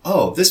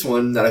 oh, this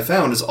one that I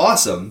found is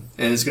awesome,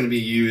 and it's going to be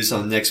used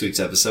on next week's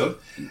episode.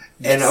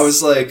 And I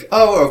was like,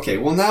 oh, okay,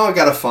 well now I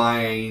got to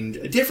find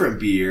a different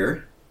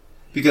beer,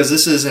 because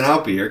this is an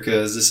out beer,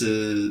 because this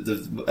is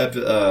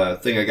the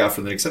thing I got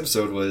for the next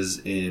episode was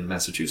in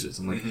Massachusetts.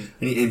 I'm like,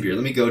 I need in beer.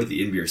 Let me go to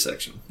the in beer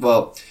section.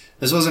 Well,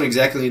 this wasn't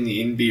exactly in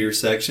the in beer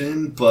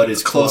section, but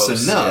it's close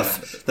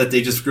enough that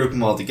they just grouped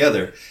them all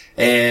together.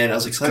 And I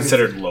was like, it's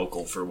considered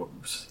local for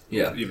Worms.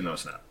 Yeah. Even though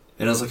it's not.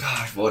 And I was like,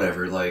 gosh,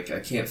 whatever. Like, I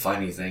can't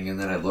find anything. And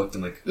then I looked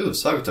and like, ooh,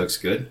 Saugatuck's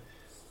good.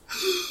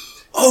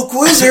 Oak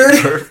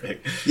Wizard!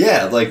 Perfect.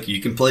 Yeah, like,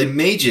 you can play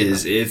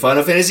mages in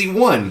Final Fantasy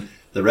 1.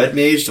 The red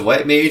mage, the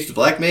white mage, the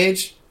black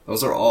mage.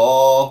 Those are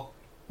all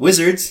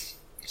wizards.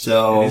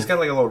 So And he's got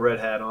like a little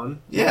red hat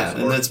on. yeah,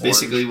 and that's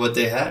basically what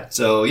they had.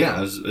 So yeah,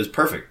 it was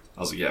perfect.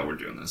 I was like, yeah, we're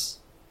doing this.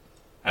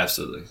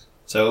 Absolutely.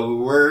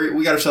 So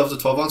we got ourselves a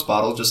 12-ounce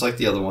bottle, just like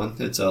the other one.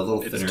 It's a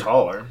little thinner. It's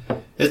taller.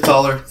 It's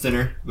taller,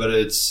 thinner, but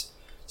it's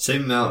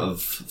same amount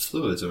of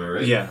fluids. Am I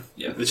right? Yeah.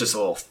 Yeah. It's just a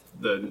little.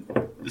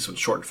 This one's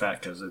short and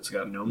fat because it's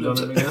got gnomes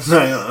on it, I guess.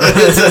 I don't know.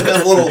 It's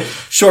a little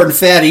short and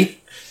fatty.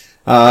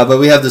 But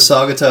we have the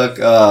Saugatuck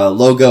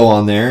logo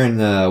on there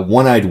and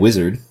One-Eyed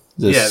Wizard.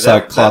 The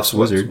Cyclops that's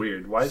what's Wizard.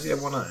 Weird. Why does he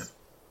have one eye?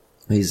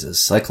 He's a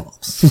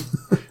Cyclops.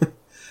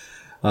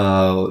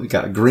 We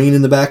got green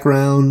in the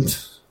background.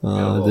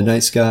 The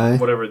night sky.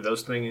 Whatever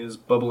those thing is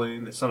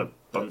bubbling. It's not a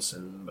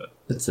Bunsen, but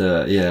It's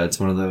it's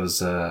one of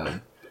those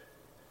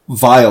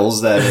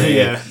vials that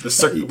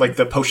like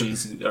the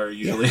potions are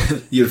usually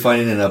you would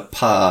find it in a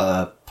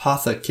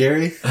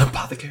apothecary.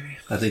 apothecary.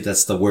 I think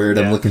that's the word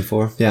I'm looking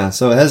for. Yeah,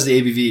 so it has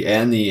the ABV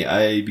and the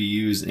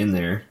IBUs in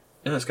there.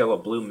 And it's got a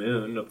little blue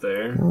moon up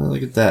there. Oh,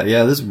 look at that.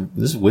 Yeah, this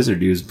wizard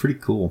dude is pretty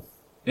cool.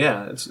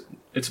 Yeah,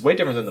 it's way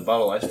different than the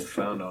bottle I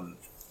found on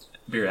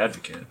Beer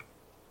Advocate.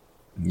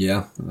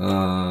 Yeah.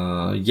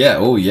 Oh,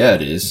 yeah,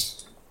 it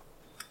is.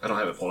 I don't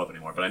have it pulled up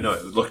anymore, but I know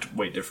it looked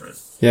way different.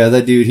 Yeah,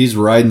 that dude, he's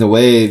riding the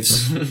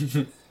waves.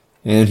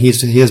 And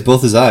he has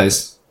both his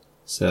eyes.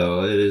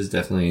 So it is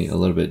definitely a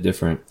little bit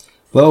different.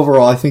 But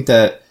overall, I think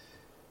that,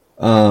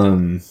 I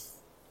don't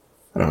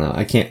know.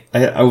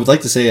 I would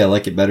like to say I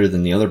like it better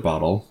than the other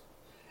bottle.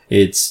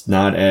 It's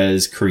not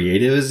as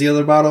creative as the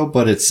other bottle,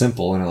 but it's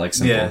simple, and I like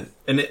simple. Yeah,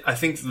 and I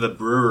think the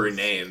brewery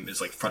name is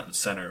like front and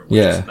center, which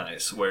is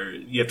nice. Where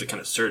you have to kind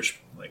of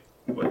search, like,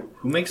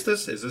 who makes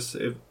this? Is this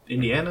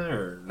Indiana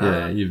or not?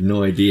 Yeah, you have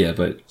no idea,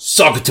 but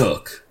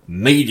Saugatuck,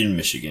 made in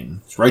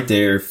Michigan. It's right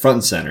there, front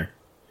and center.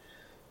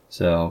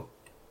 So,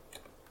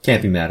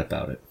 can't be mad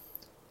about it.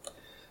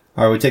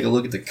 All right, we take a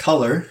look at the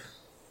color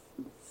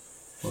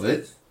of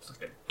it. It's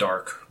like a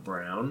dark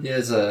brown. Yeah,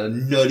 it's a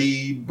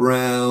nutty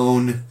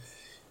brown.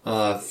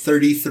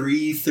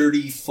 33,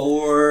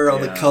 34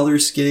 on the color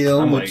scale.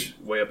 I'm like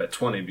way up at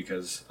 20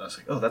 because I was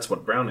like, oh, that's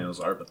what brown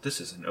ales are, but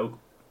this is an oak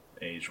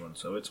age one,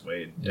 so it's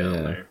way down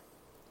there.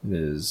 It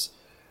is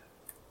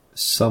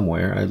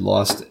somewhere. I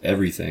lost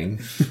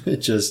everything. It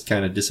just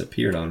kind of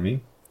disappeared on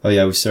me. Oh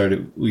yeah,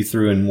 we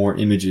threw in more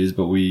images,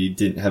 but we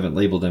haven't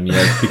labeled them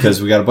yet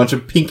because we got a bunch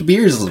of pink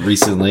beers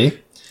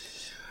recently.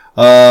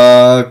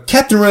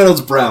 Captain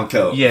Reynolds brown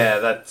coat. Yeah,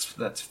 that's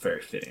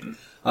very fitting.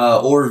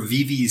 Or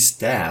Vivi's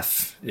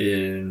staff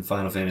in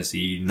Final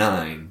Fantasy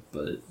IX,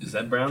 but is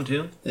that brown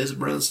too? It's a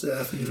brown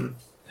staff. Yeah.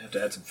 I have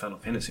to add some Final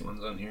Fantasy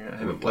ones on here. I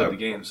haven't played the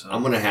game, so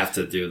I'm gonna have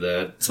to do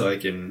that so I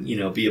can,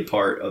 be a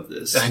part of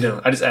this. I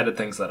know. I just added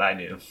things that I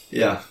knew.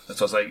 Yeah, that's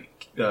why I was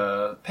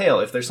like, Pale.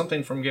 If there's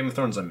something from Game of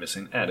Thrones I'm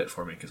missing, add it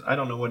for me because I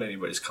don't know what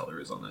anybody's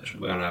color is on that show.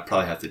 Well, I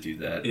probably have to do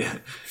that. Yeah.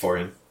 For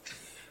him.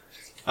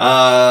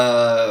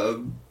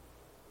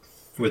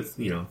 With,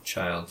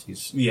 child.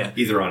 He's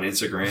either on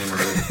Instagram or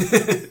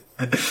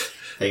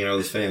hanging out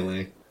with his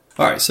family.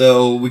 Alright,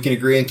 so we can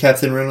agree on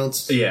Captain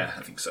Reynolds? Yeah,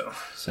 I think so.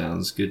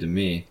 Sounds good to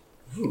me.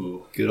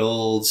 Ooh. Good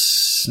old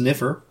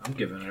sniffer. I'm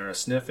giving her a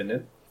sniff in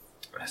it.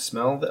 I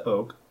smell the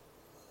oak.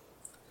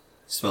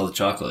 Smell the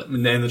chocolate.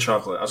 And the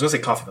chocolate. I was going to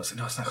say coffee, but I was like,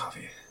 no, it's not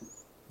coffee.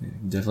 Yeah,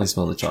 you definitely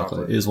smell the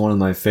chocolate. It is one of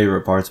my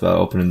favorite parts about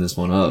opening this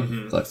one up.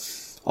 Mm-hmm. Like,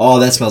 oh,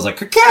 that smells like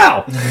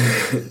cacao!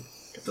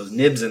 Got those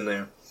nibs in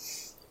there.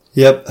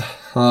 Yep.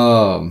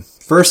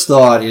 First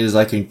thought is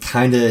I can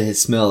kind of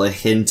smell a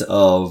hint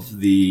of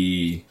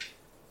the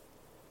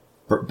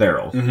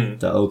barrel,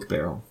 the oak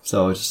barrel.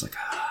 So it's just like,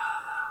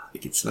 I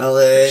can smell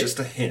it. It's just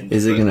a hint.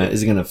 Is it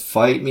gonna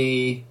fight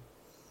me?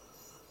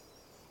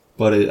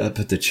 But I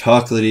put the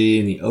chocolatey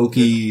and the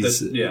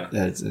oakies.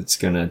 It's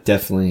gonna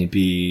definitely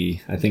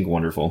be, I think,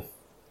 wonderful.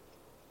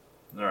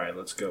 All right,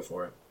 let's go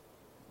for it.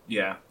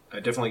 Yeah,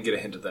 I definitely get a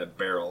hint of that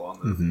barrel on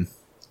the. Mm-hmm.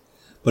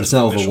 But it's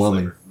not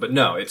overwhelming. Flavor. But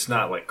no, it's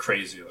not like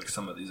crazy like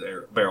some of these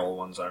barrel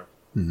ones are.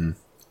 Mm-hmm.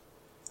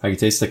 I can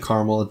taste the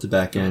caramel at the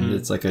back end. Mm-hmm.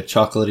 It's like a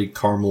chocolatey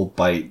caramel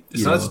bite.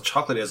 It's not as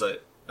chocolatey as I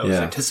was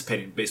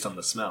anticipating based on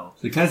the smell.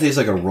 It kind of tastes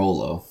like a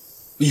Rolo.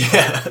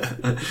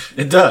 Yeah,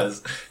 it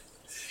does.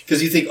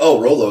 Because you think,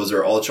 Rolos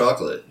are all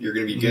chocolate. You're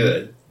going to be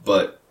good.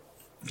 But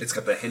it's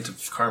got the hint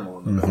of caramel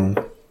in the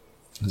middle.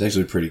 It's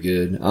actually pretty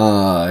good.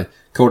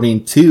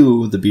 According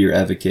to the Beer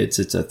Advocates,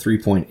 it's a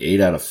 3.8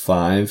 out of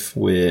 5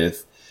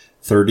 with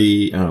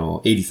 83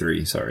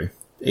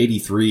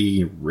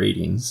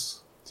 ratings.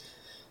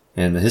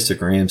 And the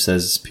histogram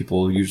says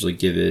people usually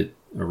give it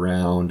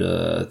around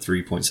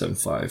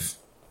 3.75.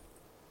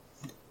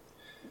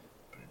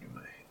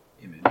 My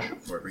image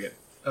before I forget.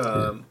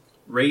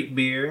 Rate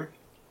beer.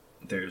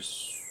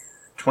 There's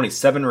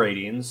 27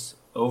 ratings.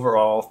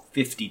 Overall,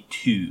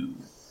 52.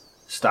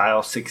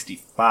 Style,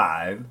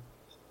 65.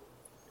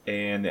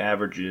 And the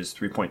average is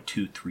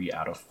 3.23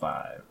 out of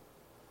 5.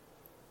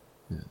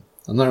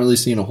 I'm not really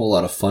seeing a whole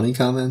lot of funny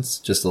comments.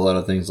 Just a lot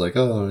of things like,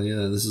 oh,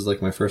 yeah, this is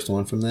like my first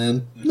one from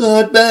them.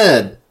 Not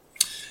bad.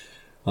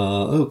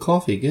 Oh,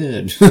 coffee,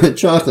 good.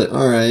 Chocolate,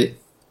 all right.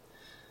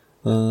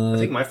 I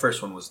think my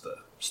first one was the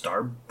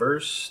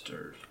Starburst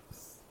or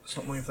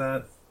something like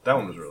that. That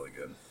one was really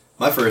good.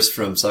 My first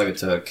from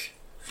Saugatuck,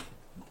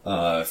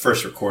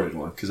 first recorded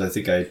one, because I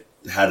think I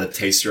had a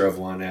taster of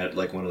one at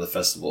like one of the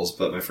festivals,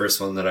 but my first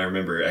one that I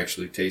remember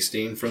actually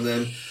tasting from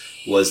them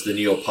was the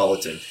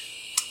Neapolitan.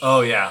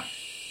 Oh, yeah.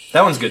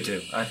 That one's good,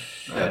 too. I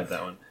had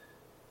that one.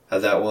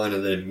 Had that one,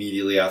 and then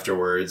immediately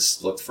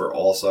afterwards looked for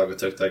all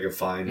Saugatuck that I could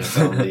find and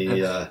found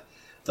the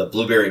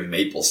Blueberry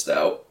Maple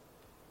Stout.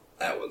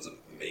 That was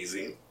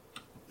amazing.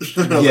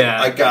 Yeah.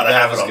 I gotta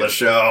have it on the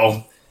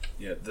show.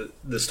 Yeah,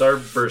 the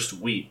Starburst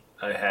Wheat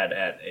I had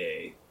at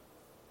a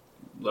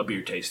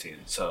beer tasting.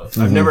 So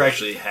I've never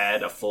actually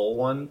had a full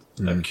one.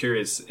 I'm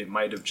curious. It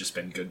might have just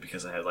been good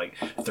because I had like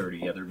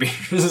 30 other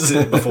beers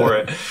before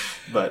it.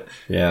 But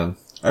yeah,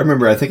 I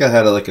remember. I think I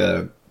had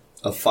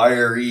a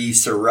fiery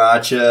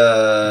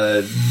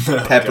sriracha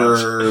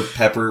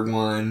pepper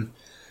one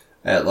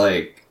at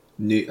like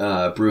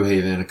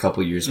Brewhaven a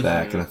couple years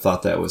back, and I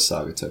thought that was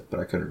Saugatuck, but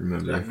I couldn't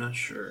remember. I'm not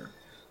sure.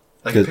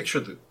 I can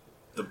picture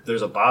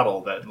there's a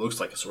bottle that looks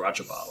like a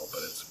sriracha bottle,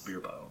 but it's a beer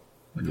bottle,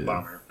 like a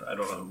bomber. But I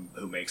don't know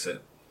who makes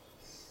it.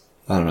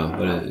 I don't know,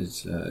 but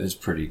it's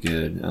pretty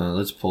good.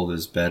 Let's pull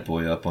this bad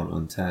boy up on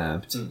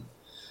Untapped.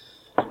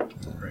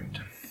 Right.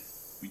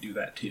 We do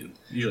that too.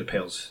 Usually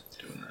Pale's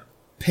doing that.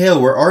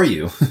 Pale, where are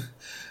you?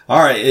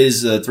 All right,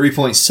 is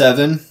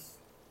 3.7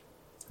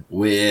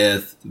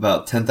 with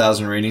about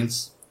 10,000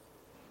 ratings.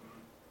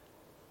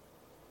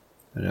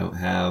 I don't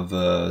have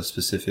a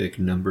specific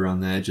number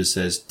on that. It just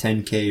says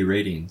 10K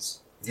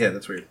ratings. Yeah,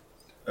 that's weird.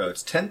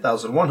 It's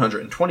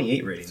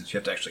 10,128 ratings. You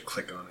have to actually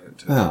click on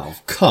it. Oh,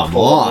 come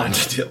on.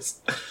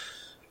 Details.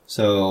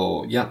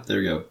 So, yeah, there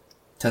we go.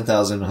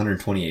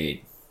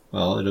 10,128.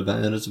 Well,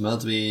 it's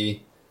about to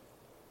be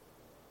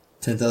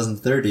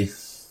 10,030.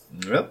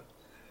 Yep.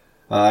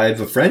 I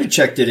have a friend who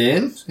checked it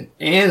in,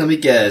 and let me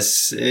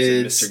guess.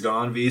 It's Mr.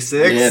 Gone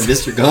V6? Yeah,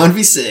 Mr. Gone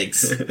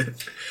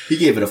V6. He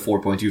gave it a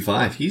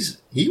 4.25.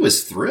 He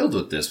was thrilled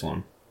with this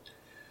one.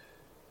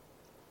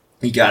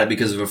 He got it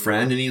because of a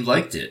friend, and he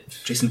liked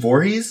it. Jason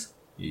Voorhees?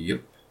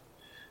 Yep.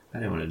 I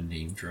didn't want to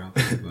name drop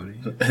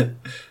anybody.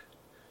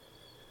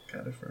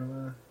 Got it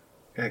from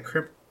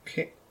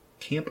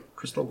Camp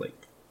Crystal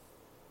Lake.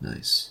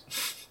 Nice.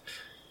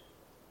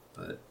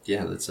 But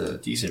yeah, that's a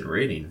decent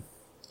rating.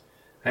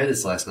 I had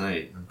this last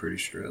night. I'm pretty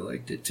sure I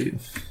liked it too.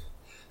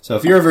 So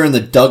if you're ever in the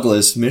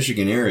Douglas,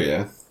 Michigan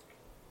area,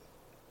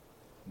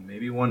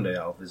 maybe one day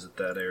I'll visit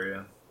that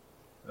area.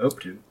 I hope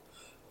to.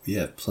 We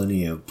have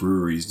plenty of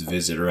breweries to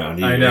visit around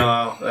here. I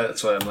know.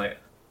 That's why I'm like,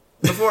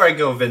 before I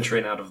go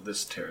venturing out of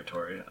this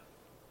territory.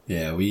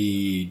 Yeah,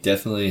 we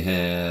definitely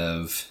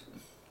have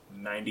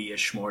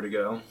 90-ish more to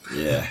go.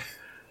 Yeah.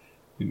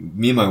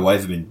 Me and my wife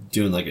have been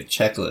doing like a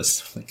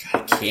checklist. Like,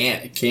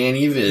 I can't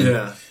even.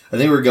 Yeah. I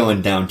think we're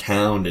going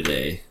downtown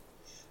today.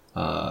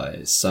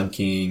 Sun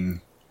King,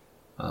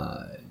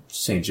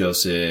 St.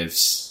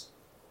 Joseph's,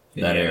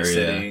 that area.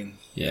 City.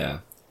 Yeah.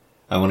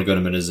 I want to go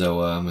to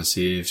Minnesota. I'm going to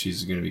see if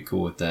she's going to be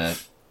cool with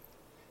that.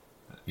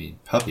 I mean,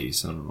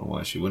 puppies. I don't know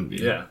why she wouldn't be.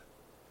 Yeah.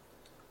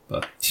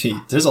 But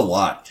there's a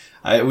lot.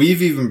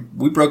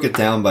 We broke it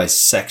down by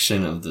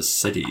section of the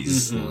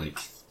cities. Mm-hmm. Like,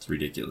 it's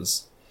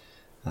ridiculous.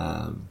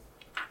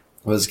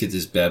 Let's get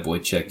this bad boy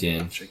checked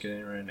in. Check it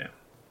in right now.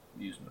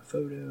 Use my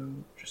photo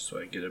just so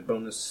I get a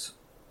bonus.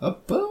 A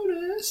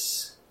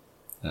bonus?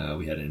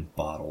 We had it in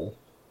bottle.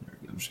 There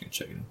we go. I'm just going to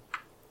check it in.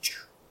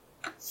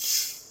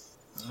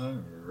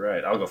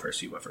 Alright, I'll go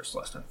first. You went first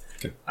last time.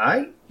 Okay.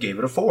 I gave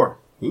it a 4.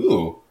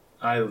 Ooh.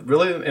 I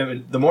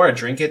mean, the more I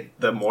drink it,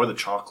 the more the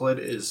chocolate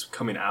is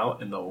coming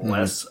out and the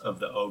less of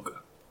the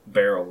oak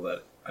barrel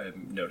that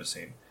I'm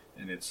noticing.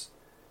 And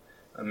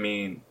I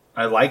mean,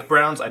 I like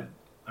browns.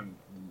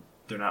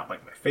 They're not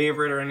like my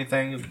favorite or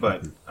anything,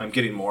 but I'm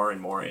getting more and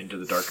more into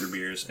the darker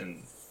beers.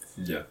 And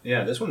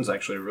yeah, this one's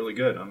actually really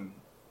good. I'm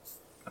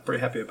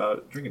pretty happy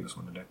about drinking this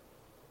one today.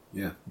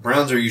 Yeah.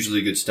 Browns are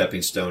usually a good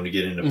stepping stone to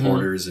get into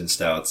porters and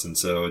stouts. And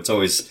so it's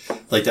always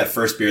like that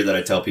first beer that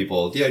I tell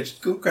people, yeah, just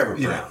go grab a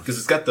brown. Yeah, because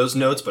it's got those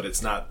notes, but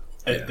it's not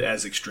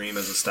as extreme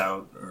as a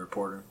stout or a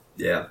porter.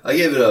 Yeah. I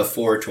gave it a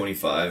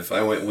 4.25.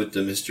 I went with the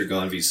Mr.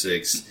 Gone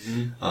V6.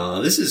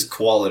 Mm-hmm. This is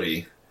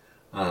quality.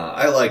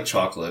 I like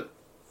chocolate.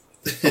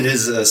 It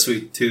is a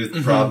sweet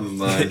tooth problem of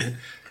mine.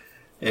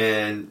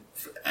 And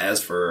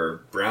as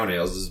for brown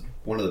ales, this is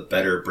one of the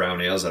better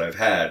brown ales that I've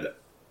had.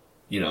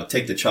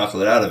 Take the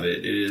chocolate out of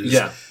it. It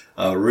is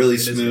really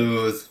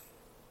smooth.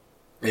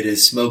 It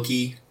is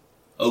smoky,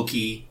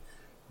 oaky,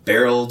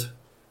 barreled,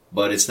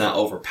 but it's not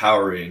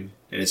overpowering.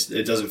 And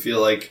it doesn't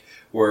feel like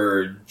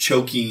we're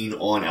choking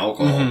on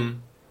alcohol. Mm-hmm.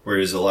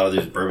 Whereas a lot of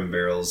these bourbon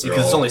barrels...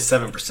 Because it's only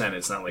 7%.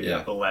 It's not like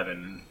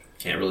 11.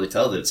 Can't really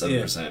tell that it's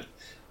 7%.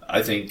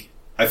 Yeah.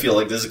 I feel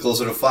like this is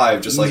closer to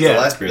 5, just like the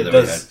last beer that we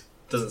had.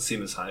 Doesn't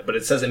seem as high. But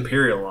it says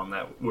Imperial on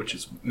that, which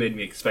has made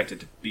me expect it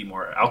to be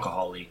more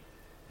alcohol-y.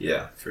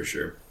 Yeah, for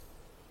sure.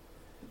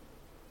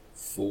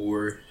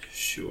 For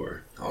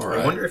sure. All right.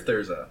 I wonder if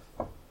there's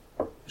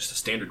just a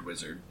standard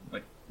Wizard,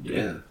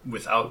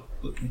 without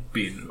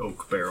being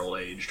oak barrel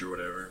aged or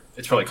whatever.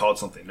 It's probably called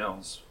something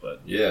else,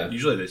 but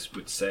usually they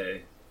would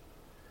say,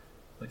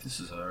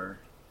 this is our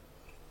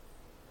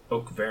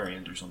oak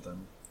variant or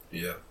something.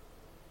 Yeah.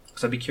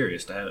 Because I'd be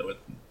curious to have it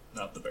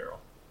without the barrel,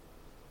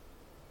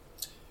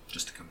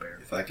 just to compare.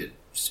 If I could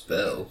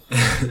spell,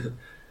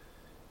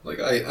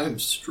 I'm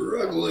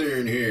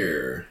struggling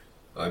here.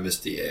 I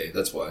missed the A.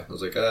 That's why. I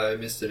was like, I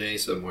missed an A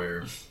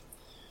somewhere.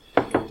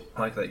 I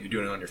like that you're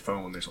doing it on your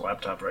phone. There's a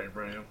laptop right in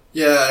front of you.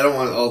 Yeah, I don't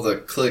want all the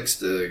clicks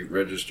to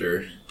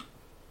register.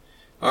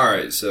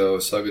 Alright, so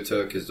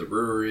Saugatuck is the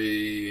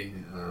brewery.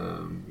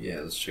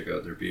 Let's check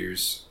out their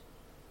beers.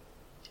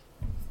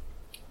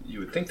 You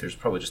would think there's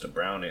probably just a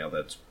brown ale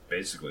that's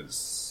basically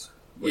this.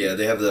 Yeah,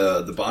 they have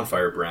the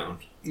Bonfire Brown.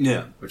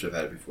 Yeah. Which I've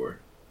had before.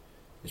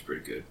 It's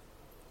pretty good.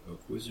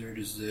 Oak Wizard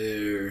is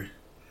there.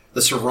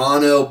 The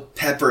Serrano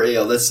Pepper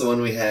Ale. That's the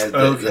one we had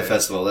at the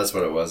festival. That's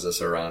what it was. The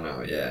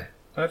Serrano, yeah.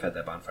 I've had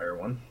that Bonfire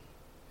one.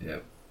 Yeah.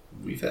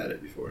 We've had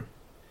it before.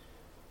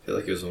 I feel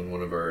like it was on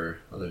one of our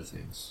other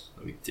things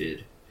that we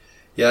did.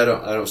 Yeah, I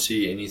don't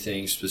see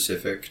anything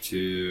specific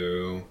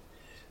to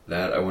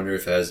that. I wonder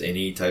if it has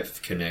any type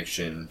of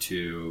connection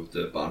to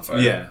the Bonfire.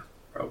 Yeah.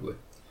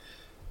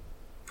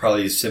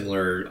 Probably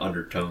similar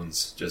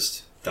undertones,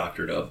 just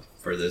doctored up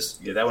for this.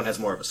 Yeah, that one has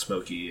more of a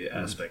smoky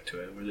aspect to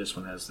it, where this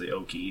one has the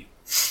oaky.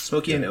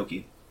 Smoky and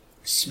oaky.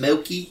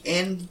 Smoky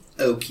and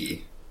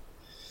oaky.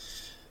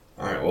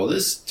 Alright, well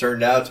this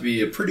turned out to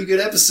be a pretty good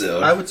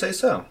episode. I would say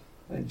so.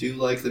 I do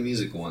like the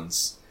music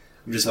ones.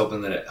 I'm just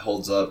hoping that it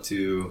holds up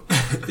to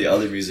the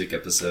other music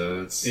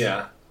episodes.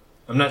 Yeah.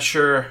 I'm not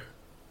sure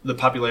the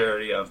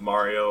popularity of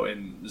Mario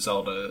and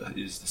Zelda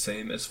is the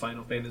same as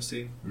Final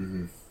Fantasy.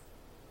 Mm-hmm.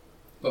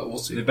 But we'll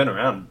see. They've been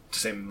around the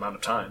same amount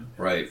of time.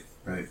 Right.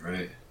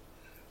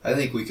 I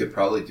think we could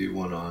probably do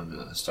one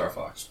on Star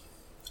Fox.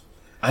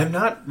 I'm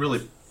not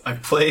really... I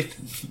played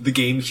the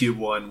GameCube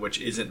one,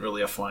 which isn't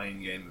really a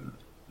flying game.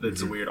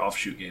 It's a weird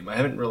offshoot game.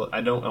 I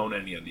don't own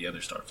any of the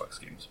other Star Fox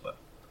games, but...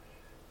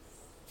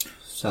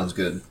 Sounds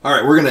good. All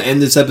right, we're going to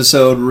end this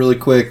episode really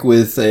quick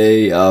with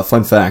a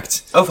fun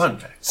fact. Oh, fun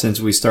fact. Since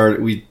we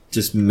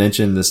just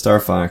mentioned the Star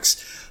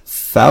Fox.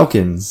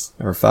 Falco's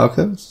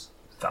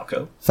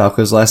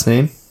last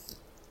name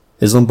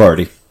is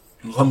Lombardi.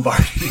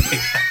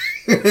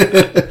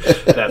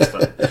 That's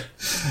fun.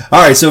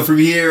 All right, so from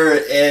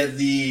here at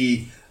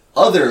the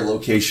other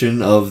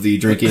location of the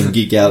Drinking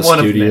Geek Out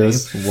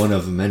Studios, one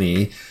of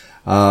many,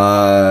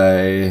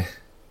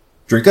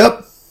 drink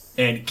up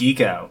and geek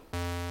out.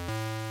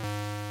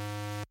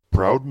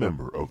 Proud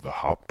member of the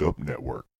Hopped Up Network.